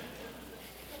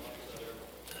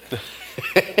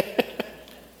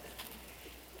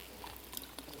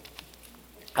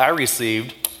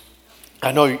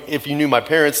 I know if you knew my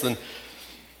parents, then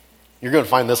you're going to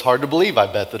find this hard to believe,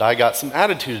 I bet, that I got some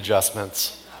attitude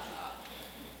adjustments.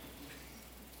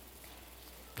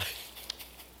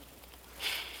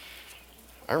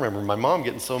 I remember my mom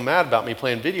getting so mad about me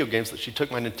playing video games that she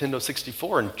took my Nintendo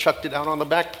 64 and chucked it out on the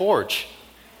back porch.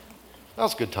 That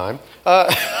was a good time.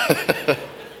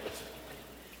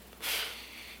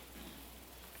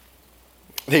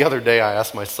 The other day I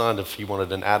asked my son if he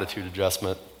wanted an attitude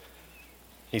adjustment.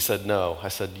 He said no. I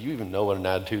said, do you even know what an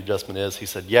attitude adjustment is? He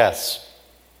said, yes.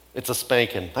 It's a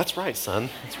spanking. That's right, son.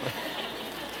 That's right.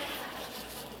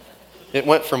 It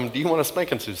went from, do you want a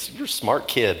spanking, to you're a smart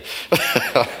kid.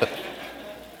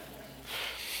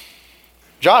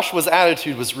 Joshua's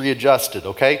attitude was readjusted,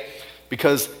 okay?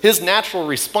 Because his natural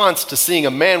response to seeing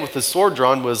a man with his sword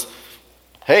drawn was,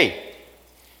 hey,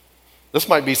 this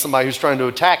might be somebody who's trying to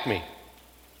attack me.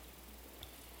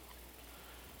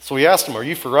 So he asked him, are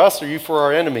you for us or are you for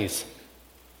our enemies?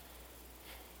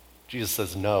 Jesus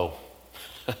says, no.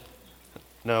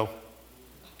 No.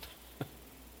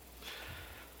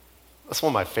 That's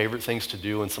one of my favorite things to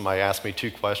do when somebody asks me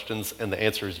two questions and the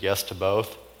answer is yes to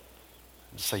both.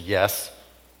 Just say yes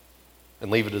and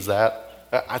leave it as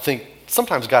that. I think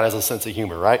sometimes God has a sense of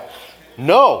humor, right?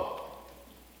 No.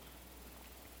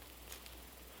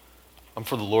 I'm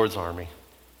for the Lord's army.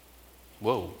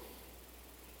 Whoa.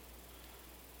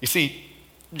 You see,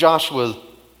 Joshua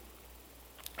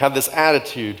had this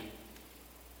attitude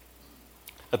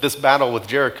that this battle with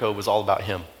Jericho was all about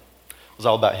him. It was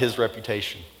all about his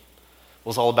reputation. It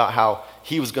was all about how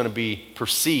he was going to be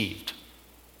perceived.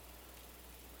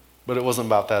 But it wasn't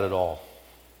about that at all.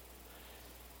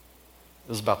 It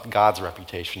was about God's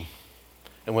reputation.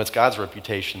 And when it's God's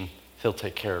reputation, he'll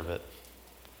take care of it.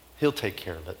 He'll take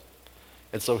care of it.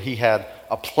 And so he had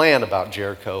a plan about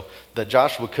Jericho that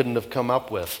Joshua couldn't have come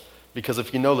up with. Because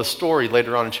if you know the story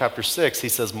later on in chapter 6, he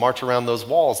says, march around those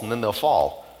walls and then they'll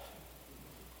fall.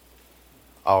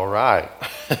 All right.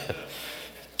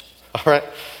 All right.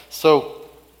 So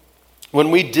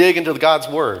when we dig into God's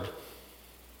word,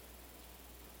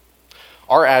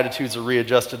 our attitudes are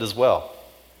readjusted as well.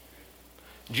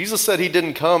 Jesus said he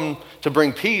didn't come to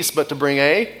bring peace, but to bring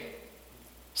a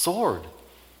sword.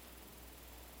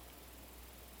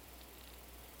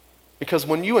 Because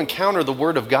when you encounter the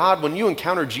Word of God, when you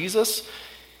encounter Jesus,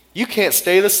 you can't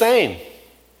stay the same.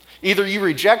 Either you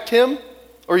reject him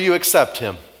or you accept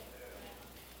him.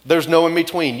 There's no in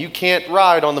between. You can't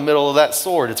ride on the middle of that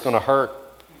sword. It's going to hurt.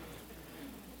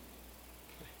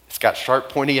 It's got sharp,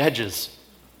 pointy edges.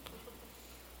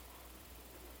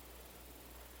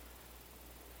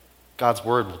 God's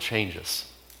word will change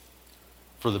us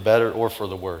for the better or for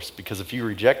the worse. Because if you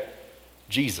reject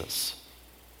Jesus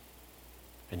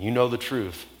and you know the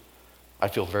truth, I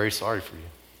feel very sorry for you.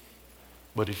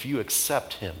 But if you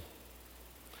accept him,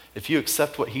 if you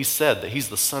accept what he said, that he's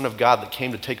the Son of God that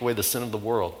came to take away the sin of the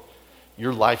world,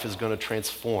 your life is going to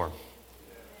transform.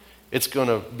 It's going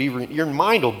to be, your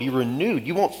mind will be renewed.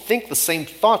 You won't think the same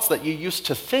thoughts that you used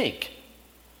to think.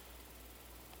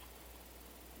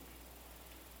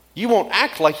 You won't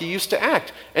act like you used to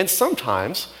act. And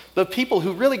sometimes the people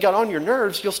who really got on your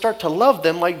nerves, you'll start to love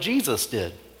them like Jesus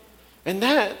did. And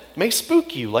that may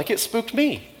spook you like it spooked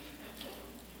me.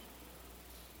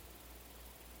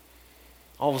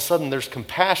 All of a sudden there's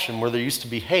compassion where there used to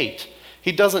be hate.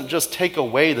 He doesn't just take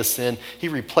away the sin, he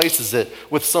replaces it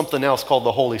with something else called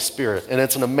the Holy Spirit. And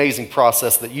it's an amazing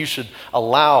process that you should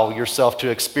allow yourself to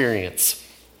experience.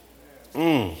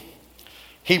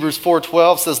 Hebrews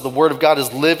 4:12 says the word of God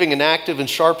is living and active and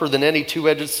sharper than any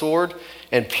two-edged sword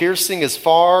and piercing as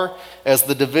far as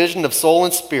the division of soul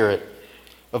and spirit,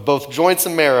 of both joints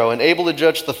and marrow, and able to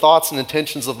judge the thoughts and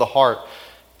intentions of the heart.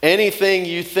 Anything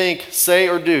you think, say,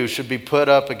 or do should be put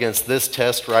up against this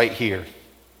test right here.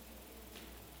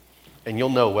 And you'll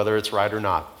know whether it's right or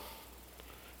not.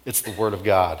 It's the Word of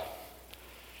God.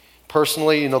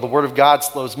 Personally, the Word of God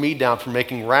slows me down from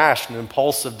making rash and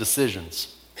impulsive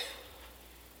decisions.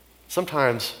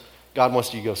 Sometimes God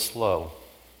wants you to go slow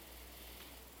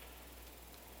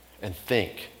and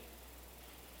think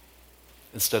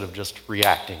instead of just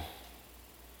reacting.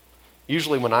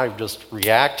 Usually when I just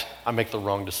react, I make the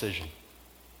wrong decision.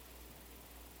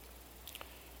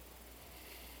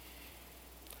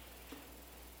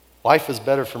 Life is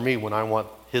better for me when I want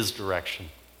His direction,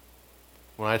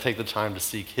 when I take the time to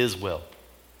seek His will.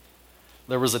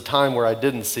 There was a time where I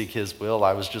didn't seek His will.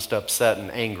 I was just upset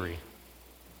and angry.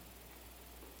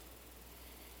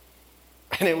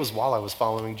 And it was while I was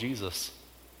following Jesus.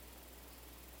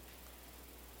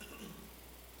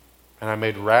 And I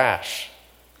made rash,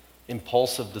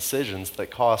 impulsive decisions that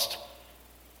cost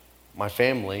my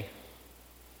family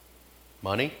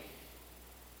money,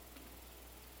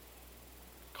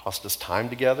 cost us time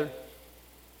together,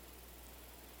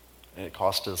 and it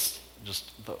cost us just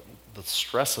the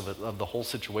stress of it, of the whole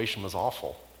situation was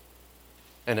awful.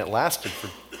 And it lasted for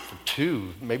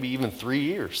 2, maybe even 3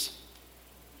 years.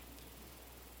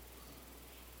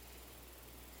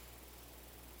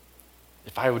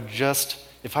 If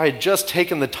I had just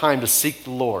taken the time to seek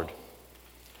the Lord,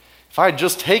 if I had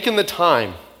just taken the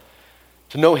time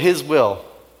to know His will,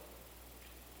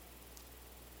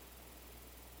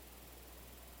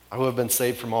 I would have been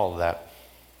saved from all of that.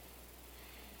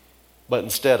 But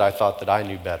instead, I thought that I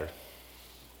knew better.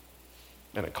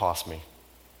 And it cost me.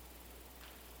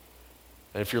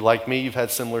 And if you're like me, you've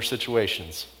had similar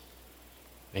situations.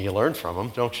 And you learn from them,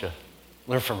 don't you?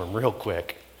 Learn from them real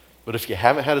quick. But if you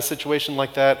haven't had a situation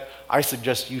like that, I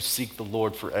suggest you seek the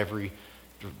Lord for every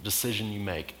decision you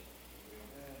make.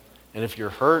 And if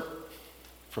you're hurt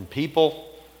from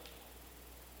people,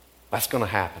 that's going to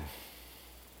happen.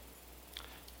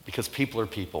 Because people are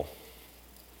people.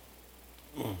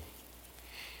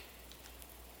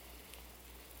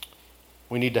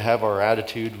 We need to have our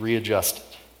attitude readjusted.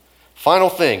 Final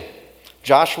thing,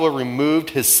 Joshua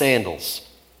removed his sandals.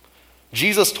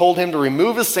 Jesus told him to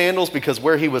remove his sandals because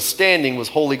where he was standing was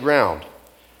holy ground.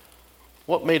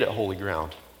 What made it holy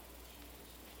ground?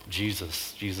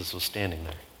 Jesus. Jesus was standing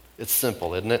there. It's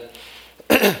simple, isn't it?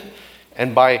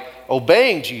 And by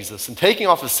obeying Jesus and taking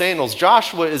off his sandals,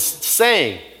 Joshua is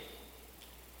saying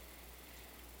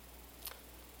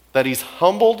that he's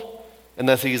humbled and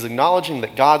that he's acknowledging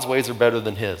that God's ways are better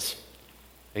than his.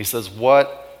 And he says,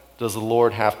 what does the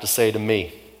Lord have to say to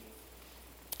me?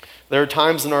 There are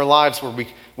times in our lives where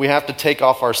we have to take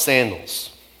off our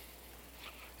sandals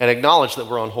and acknowledge that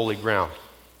we're on holy ground.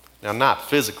 Now, not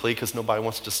physically, because nobody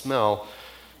wants to smell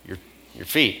your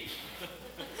feet.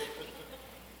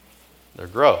 They're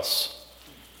gross.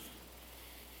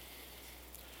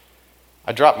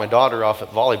 I dropped my daughter off at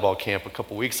volleyball camp a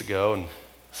couple weeks ago, and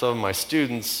some of my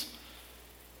students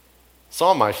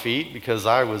saw my feet because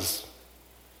I was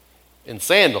in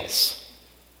sandals.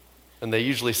 And they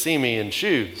usually see me in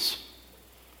shoes.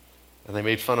 And they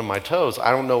made fun of my toes.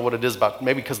 I don't know what it is about,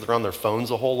 maybe because they're on their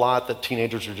phones a whole lot, that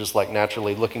teenagers are just like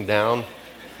naturally looking down.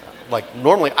 Like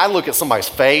normally I look at somebody's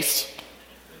face.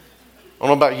 I don't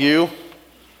know about you.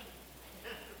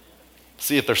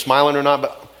 See if they're smiling or not,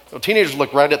 but teenagers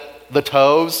look right at the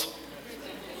toes.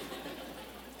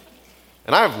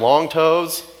 And I have long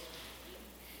toes.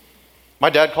 My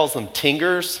dad calls them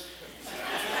tingers.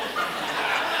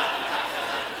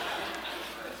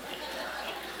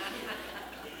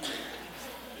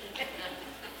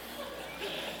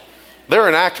 They're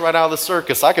an act right out of the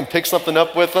circus. I can pick something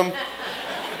up with them.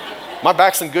 My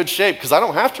back's in good shape because I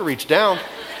don't have to reach down.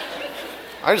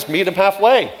 I just meet them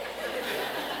halfway.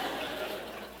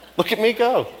 Look at me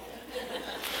go.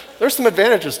 There's some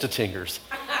advantages to tingers.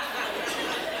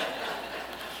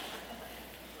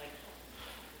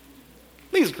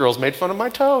 These girls made fun of my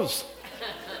toes,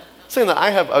 saying that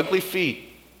I have ugly feet.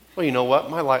 Well, you know what?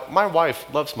 My wife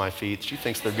loves my feet. She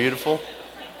thinks they're beautiful.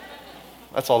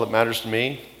 That's all that matters to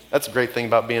me. That's a great thing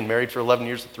about being married for 11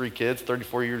 years with 3 kids,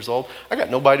 34 years old. I got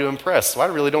nobody to impress, so I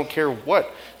really don't care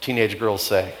what teenage girls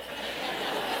say.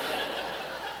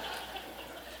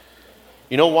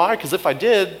 You know why? Because if I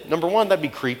did, number one, that'd be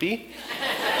creepy.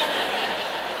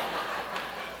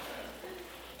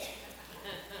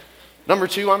 Number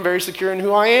two, I'm very secure in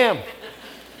who I am.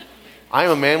 I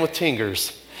am a man with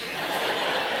tingers.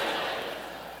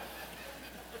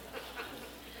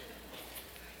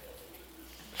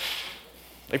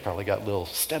 They probably got little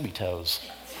stubby toes.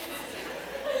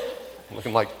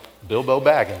 Looking like Bilbo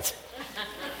Baggins.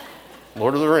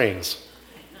 Lord of the Rings.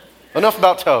 Enough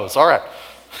about toes. All right.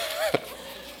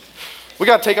 We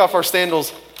got to take off our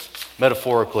sandals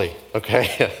metaphorically,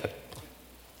 okay?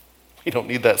 We don't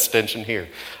need that stench in here.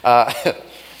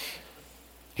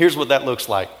 Here's what that looks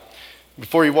like.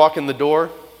 Before you walk in the door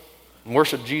and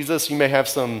worship Jesus, you may have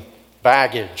some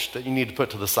baggage that you need to put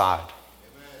to the side.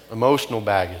 Emotional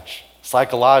baggage,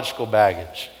 psychological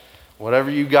baggage. Whatever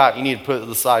you got, you need to put it to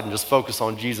the side and just focus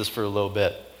on Jesus for a little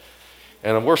bit.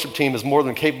 And a worship team is more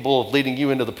than capable of leading you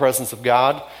into the presence of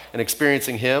God and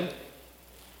experiencing Him.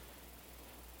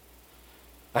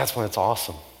 That's when it's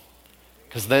awesome.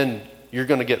 Because then you're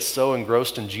going to get so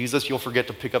engrossed in Jesus, you'll forget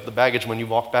to pick up the baggage when you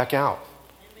walk back out.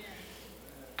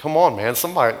 Come on, man.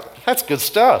 Somebody, that's good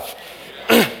stuff.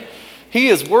 He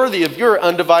is worthy of your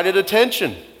undivided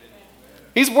attention.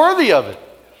 He's worthy of it.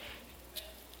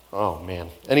 Oh, man.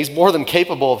 And He's more than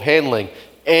capable of handling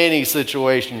any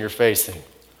situation you're facing.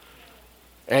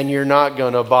 And you're not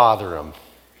going to bother Him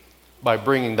by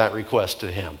bringing that request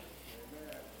to Him.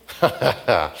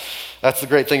 That's the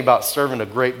great thing about serving a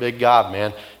great big God,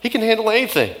 man. He can handle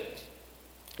anything.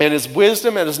 And His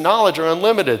wisdom and His knowledge are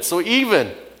unlimited. So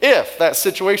even if that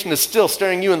situation is still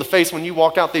staring you in the face when you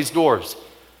walk out these doors,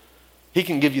 He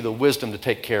can give you the wisdom to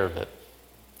take care of it.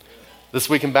 This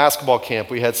week in basketball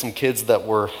camp, we had some kids that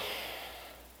were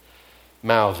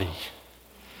mouthy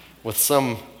with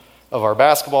some of our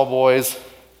basketball boys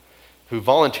who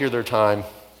volunteer their time,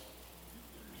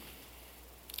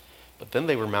 but then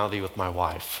they were mouthy with my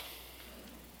wife.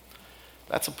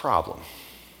 That's a problem.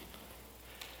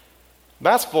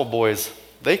 Basketball boys,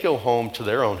 they go home to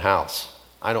their own house.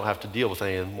 I don't have to deal with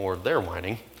any more of their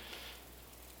whining.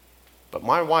 But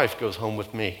my wife goes home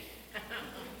with me.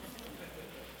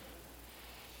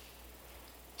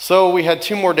 So we had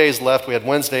 2 more days left. We had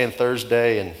Wednesday and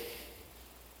Thursday, and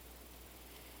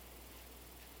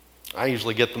I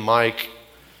usually get the mic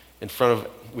in front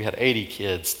of, we had 80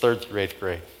 kids, 3rd through 8th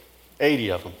grade,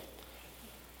 80 of them.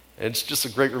 And it's just a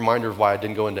great reminder of why I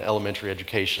didn't go into elementary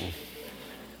education.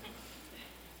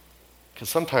 Because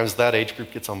sometimes that age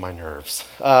group gets on my nerves.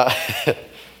 But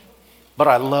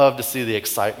I love to see the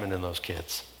excitement in those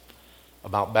kids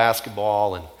about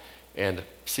basketball and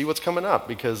see what's coming up,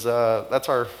 because that's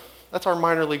our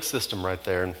minor league system right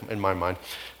there in my mind.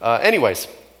 Anyways,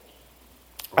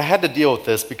 I had to deal with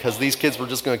this because these kids were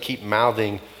just going to keep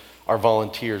mouthing our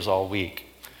volunteers all week.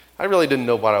 I really didn't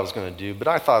know what I was going to do, but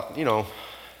I thought,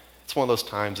 it's one of those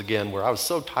times again where I was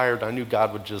so tired I knew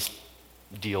God would just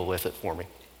deal with it for me.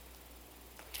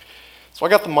 So I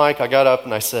got the mic, I got up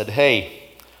and I said, hey,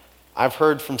 I've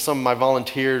heard from some of my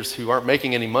volunteers who aren't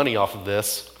making any money off of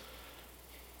this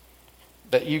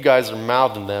that you guys are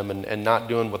mouthing them and not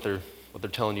doing what they're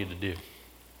telling you to do.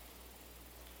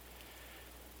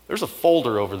 There's a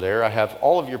folder over there. I have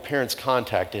all of your parents'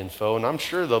 contact info, and I'm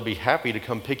sure they'll be happy to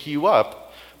come pick you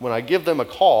up when I give them a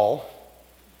call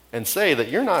and say that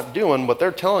you're not doing what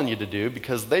they're telling you to do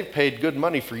because they've paid good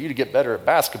money for you to get better at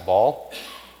basketball,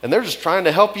 and they're just trying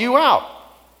to help you out.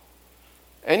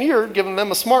 And you're giving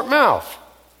them a smart mouth.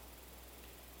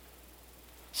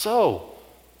 So,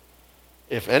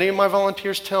 if any of my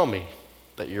volunteers tell me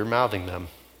that you're mouthing them,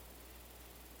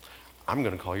 I'm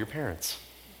going to call your parents.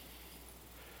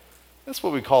 That's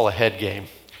what we call a head game.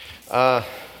 And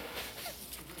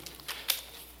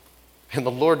the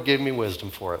Lord gave me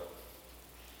wisdom for it,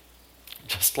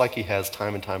 just like He has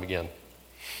time and time again.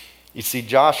 You see,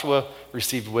 Joshua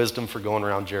received wisdom for going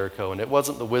around Jericho, and it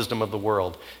wasn't the wisdom of the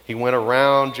world. He went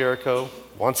around Jericho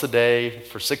once a day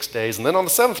for 6 days, and then on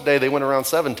the 7th day, they went around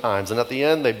 7 times, and at the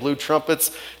end, they blew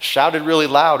trumpets, shouted really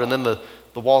loud, and then the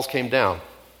walls came down.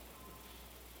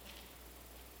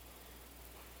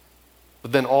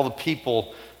 But then all the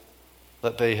people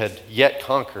that they had yet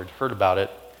conquered heard about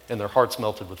it, and their hearts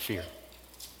melted with fear.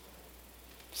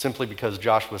 Simply because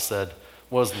Joshua said,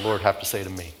 what does the Lord have to say to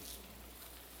me?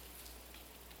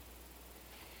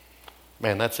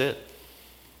 Man, that's it.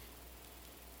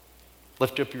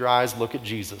 Lift up your eyes, look at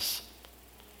Jesus.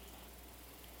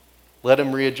 Let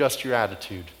Him readjust your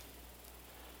attitude.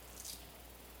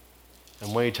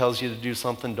 And when He tells you to do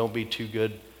something, don't be too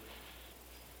good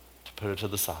to put it to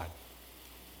the side.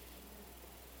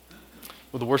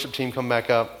 Will the worship team come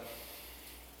back up?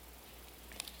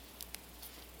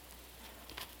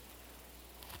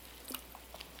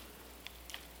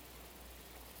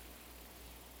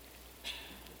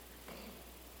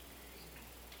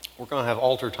 We're going to have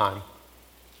altar time.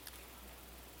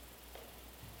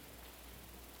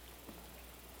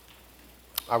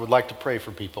 I would like to pray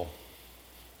for people.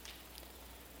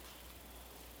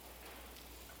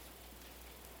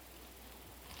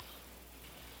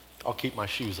 keep my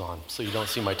shoes on so you don't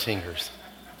see my tingers.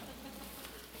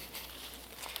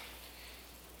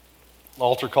 The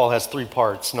altar call has 3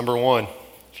 parts. Number 1,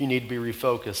 if you need to be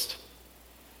refocused,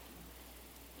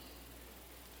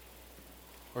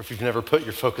 or if you've never put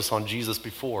your focus on Jesus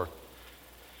before,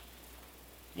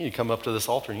 you need to come up to this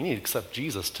altar and you need to accept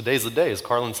Jesus. Today's the day, as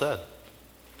Carlin said.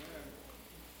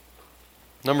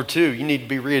 Number 2, you need to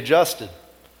be readjusted.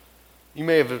 You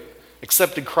may have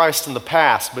accepted Christ in the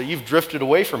past, but you've drifted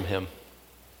away from him.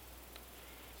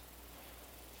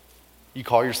 You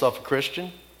call yourself a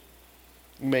Christian.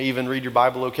 You may even read your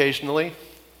Bible occasionally.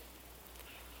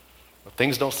 But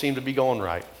things don't seem to be going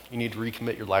right. You need to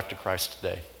recommit your life to Christ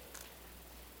today.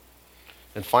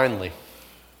 And finally,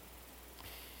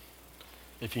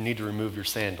 if you need to remove your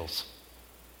sandals,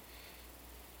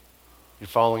 you're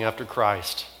following after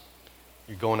Christ.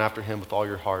 You're going after him with all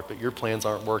your heart, but your plans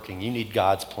aren't working. You need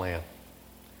God's plan.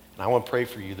 And I want to pray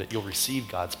for you that you'll receive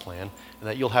God's plan and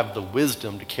that you'll have the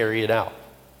wisdom to carry it out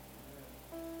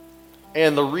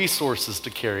and the resources to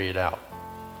carry it out,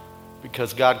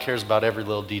 because God cares about every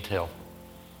little detail.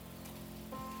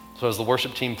 So as the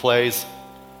worship team plays,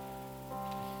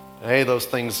 hey, those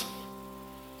things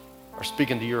are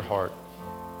speaking to your heart.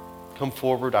 Come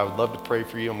forward. I would love to pray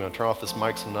for you. I'm going to turn off this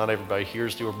mic so not everybody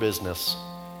hears your business.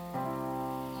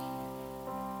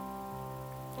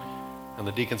 And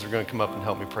the deacons are going to come up and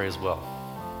help me pray as well.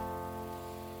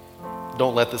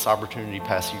 Don't let this opportunity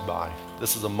pass you by.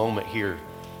 This is a moment here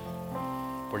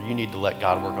where you need to let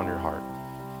God work on your heart.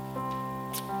 Go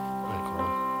ahead,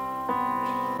 Corbin.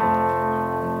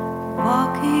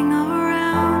 Walking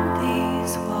around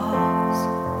these walls,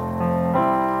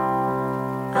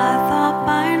 I thought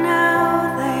by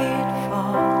now they'd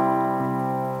fall,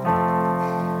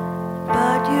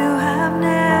 but you have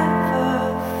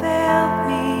never failed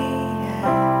me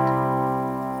yet.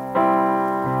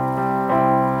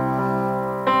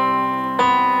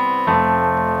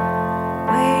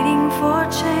 Waiting for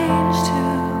change to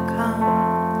come,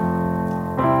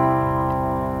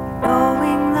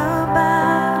 knowing the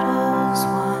battle's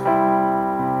won.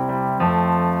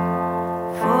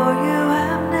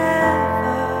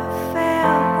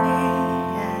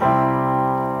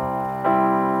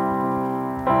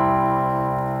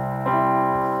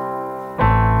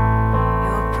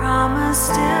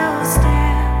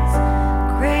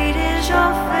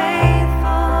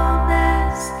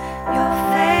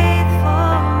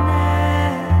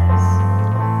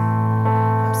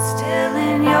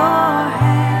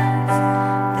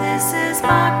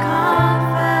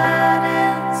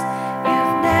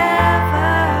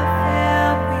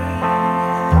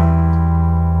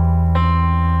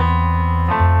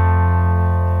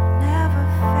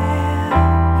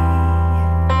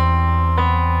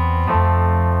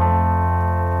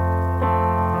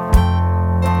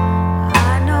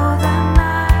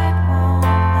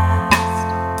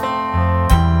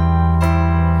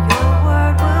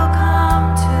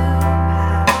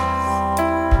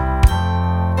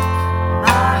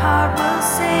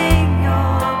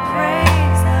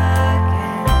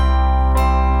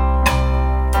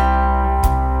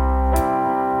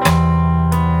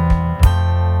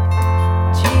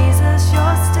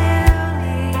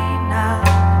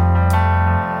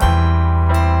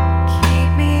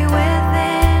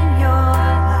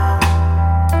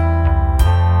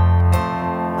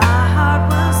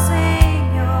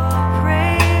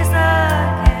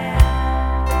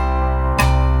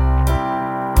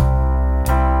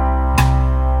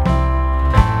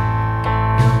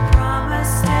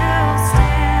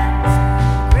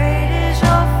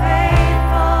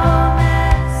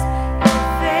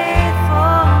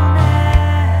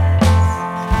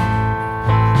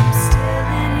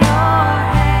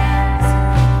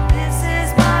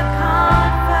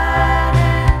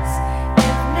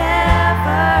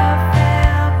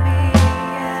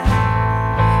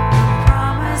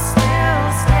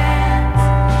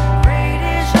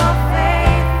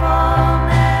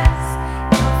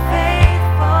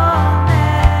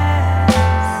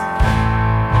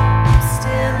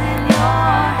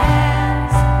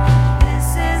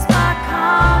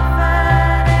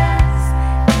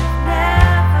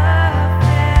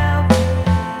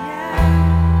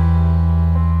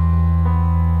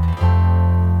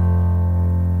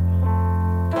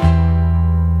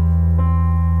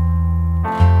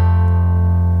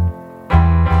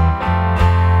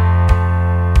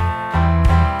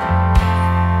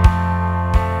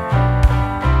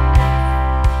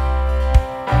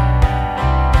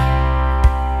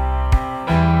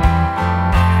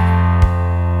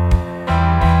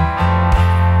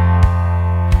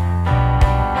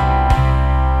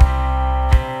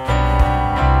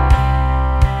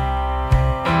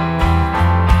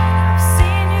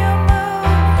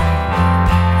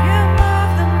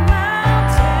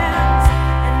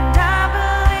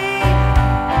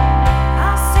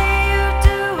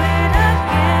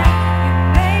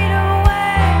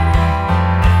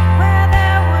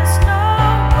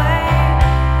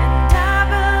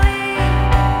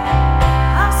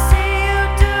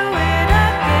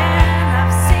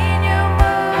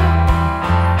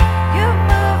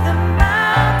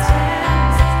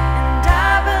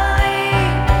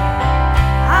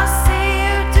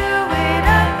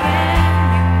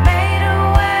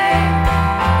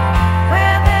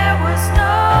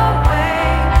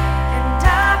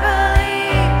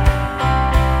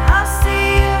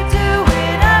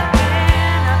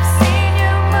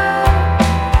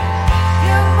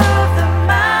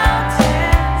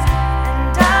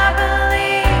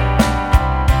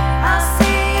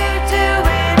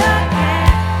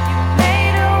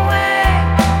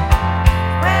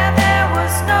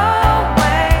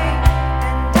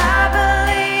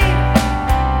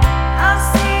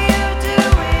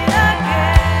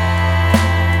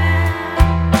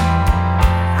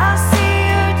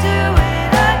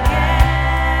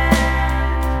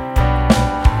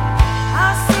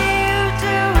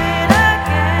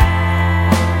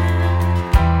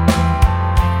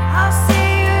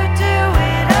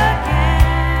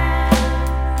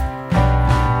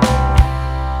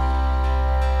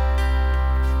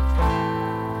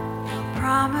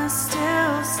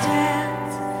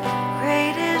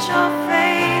 off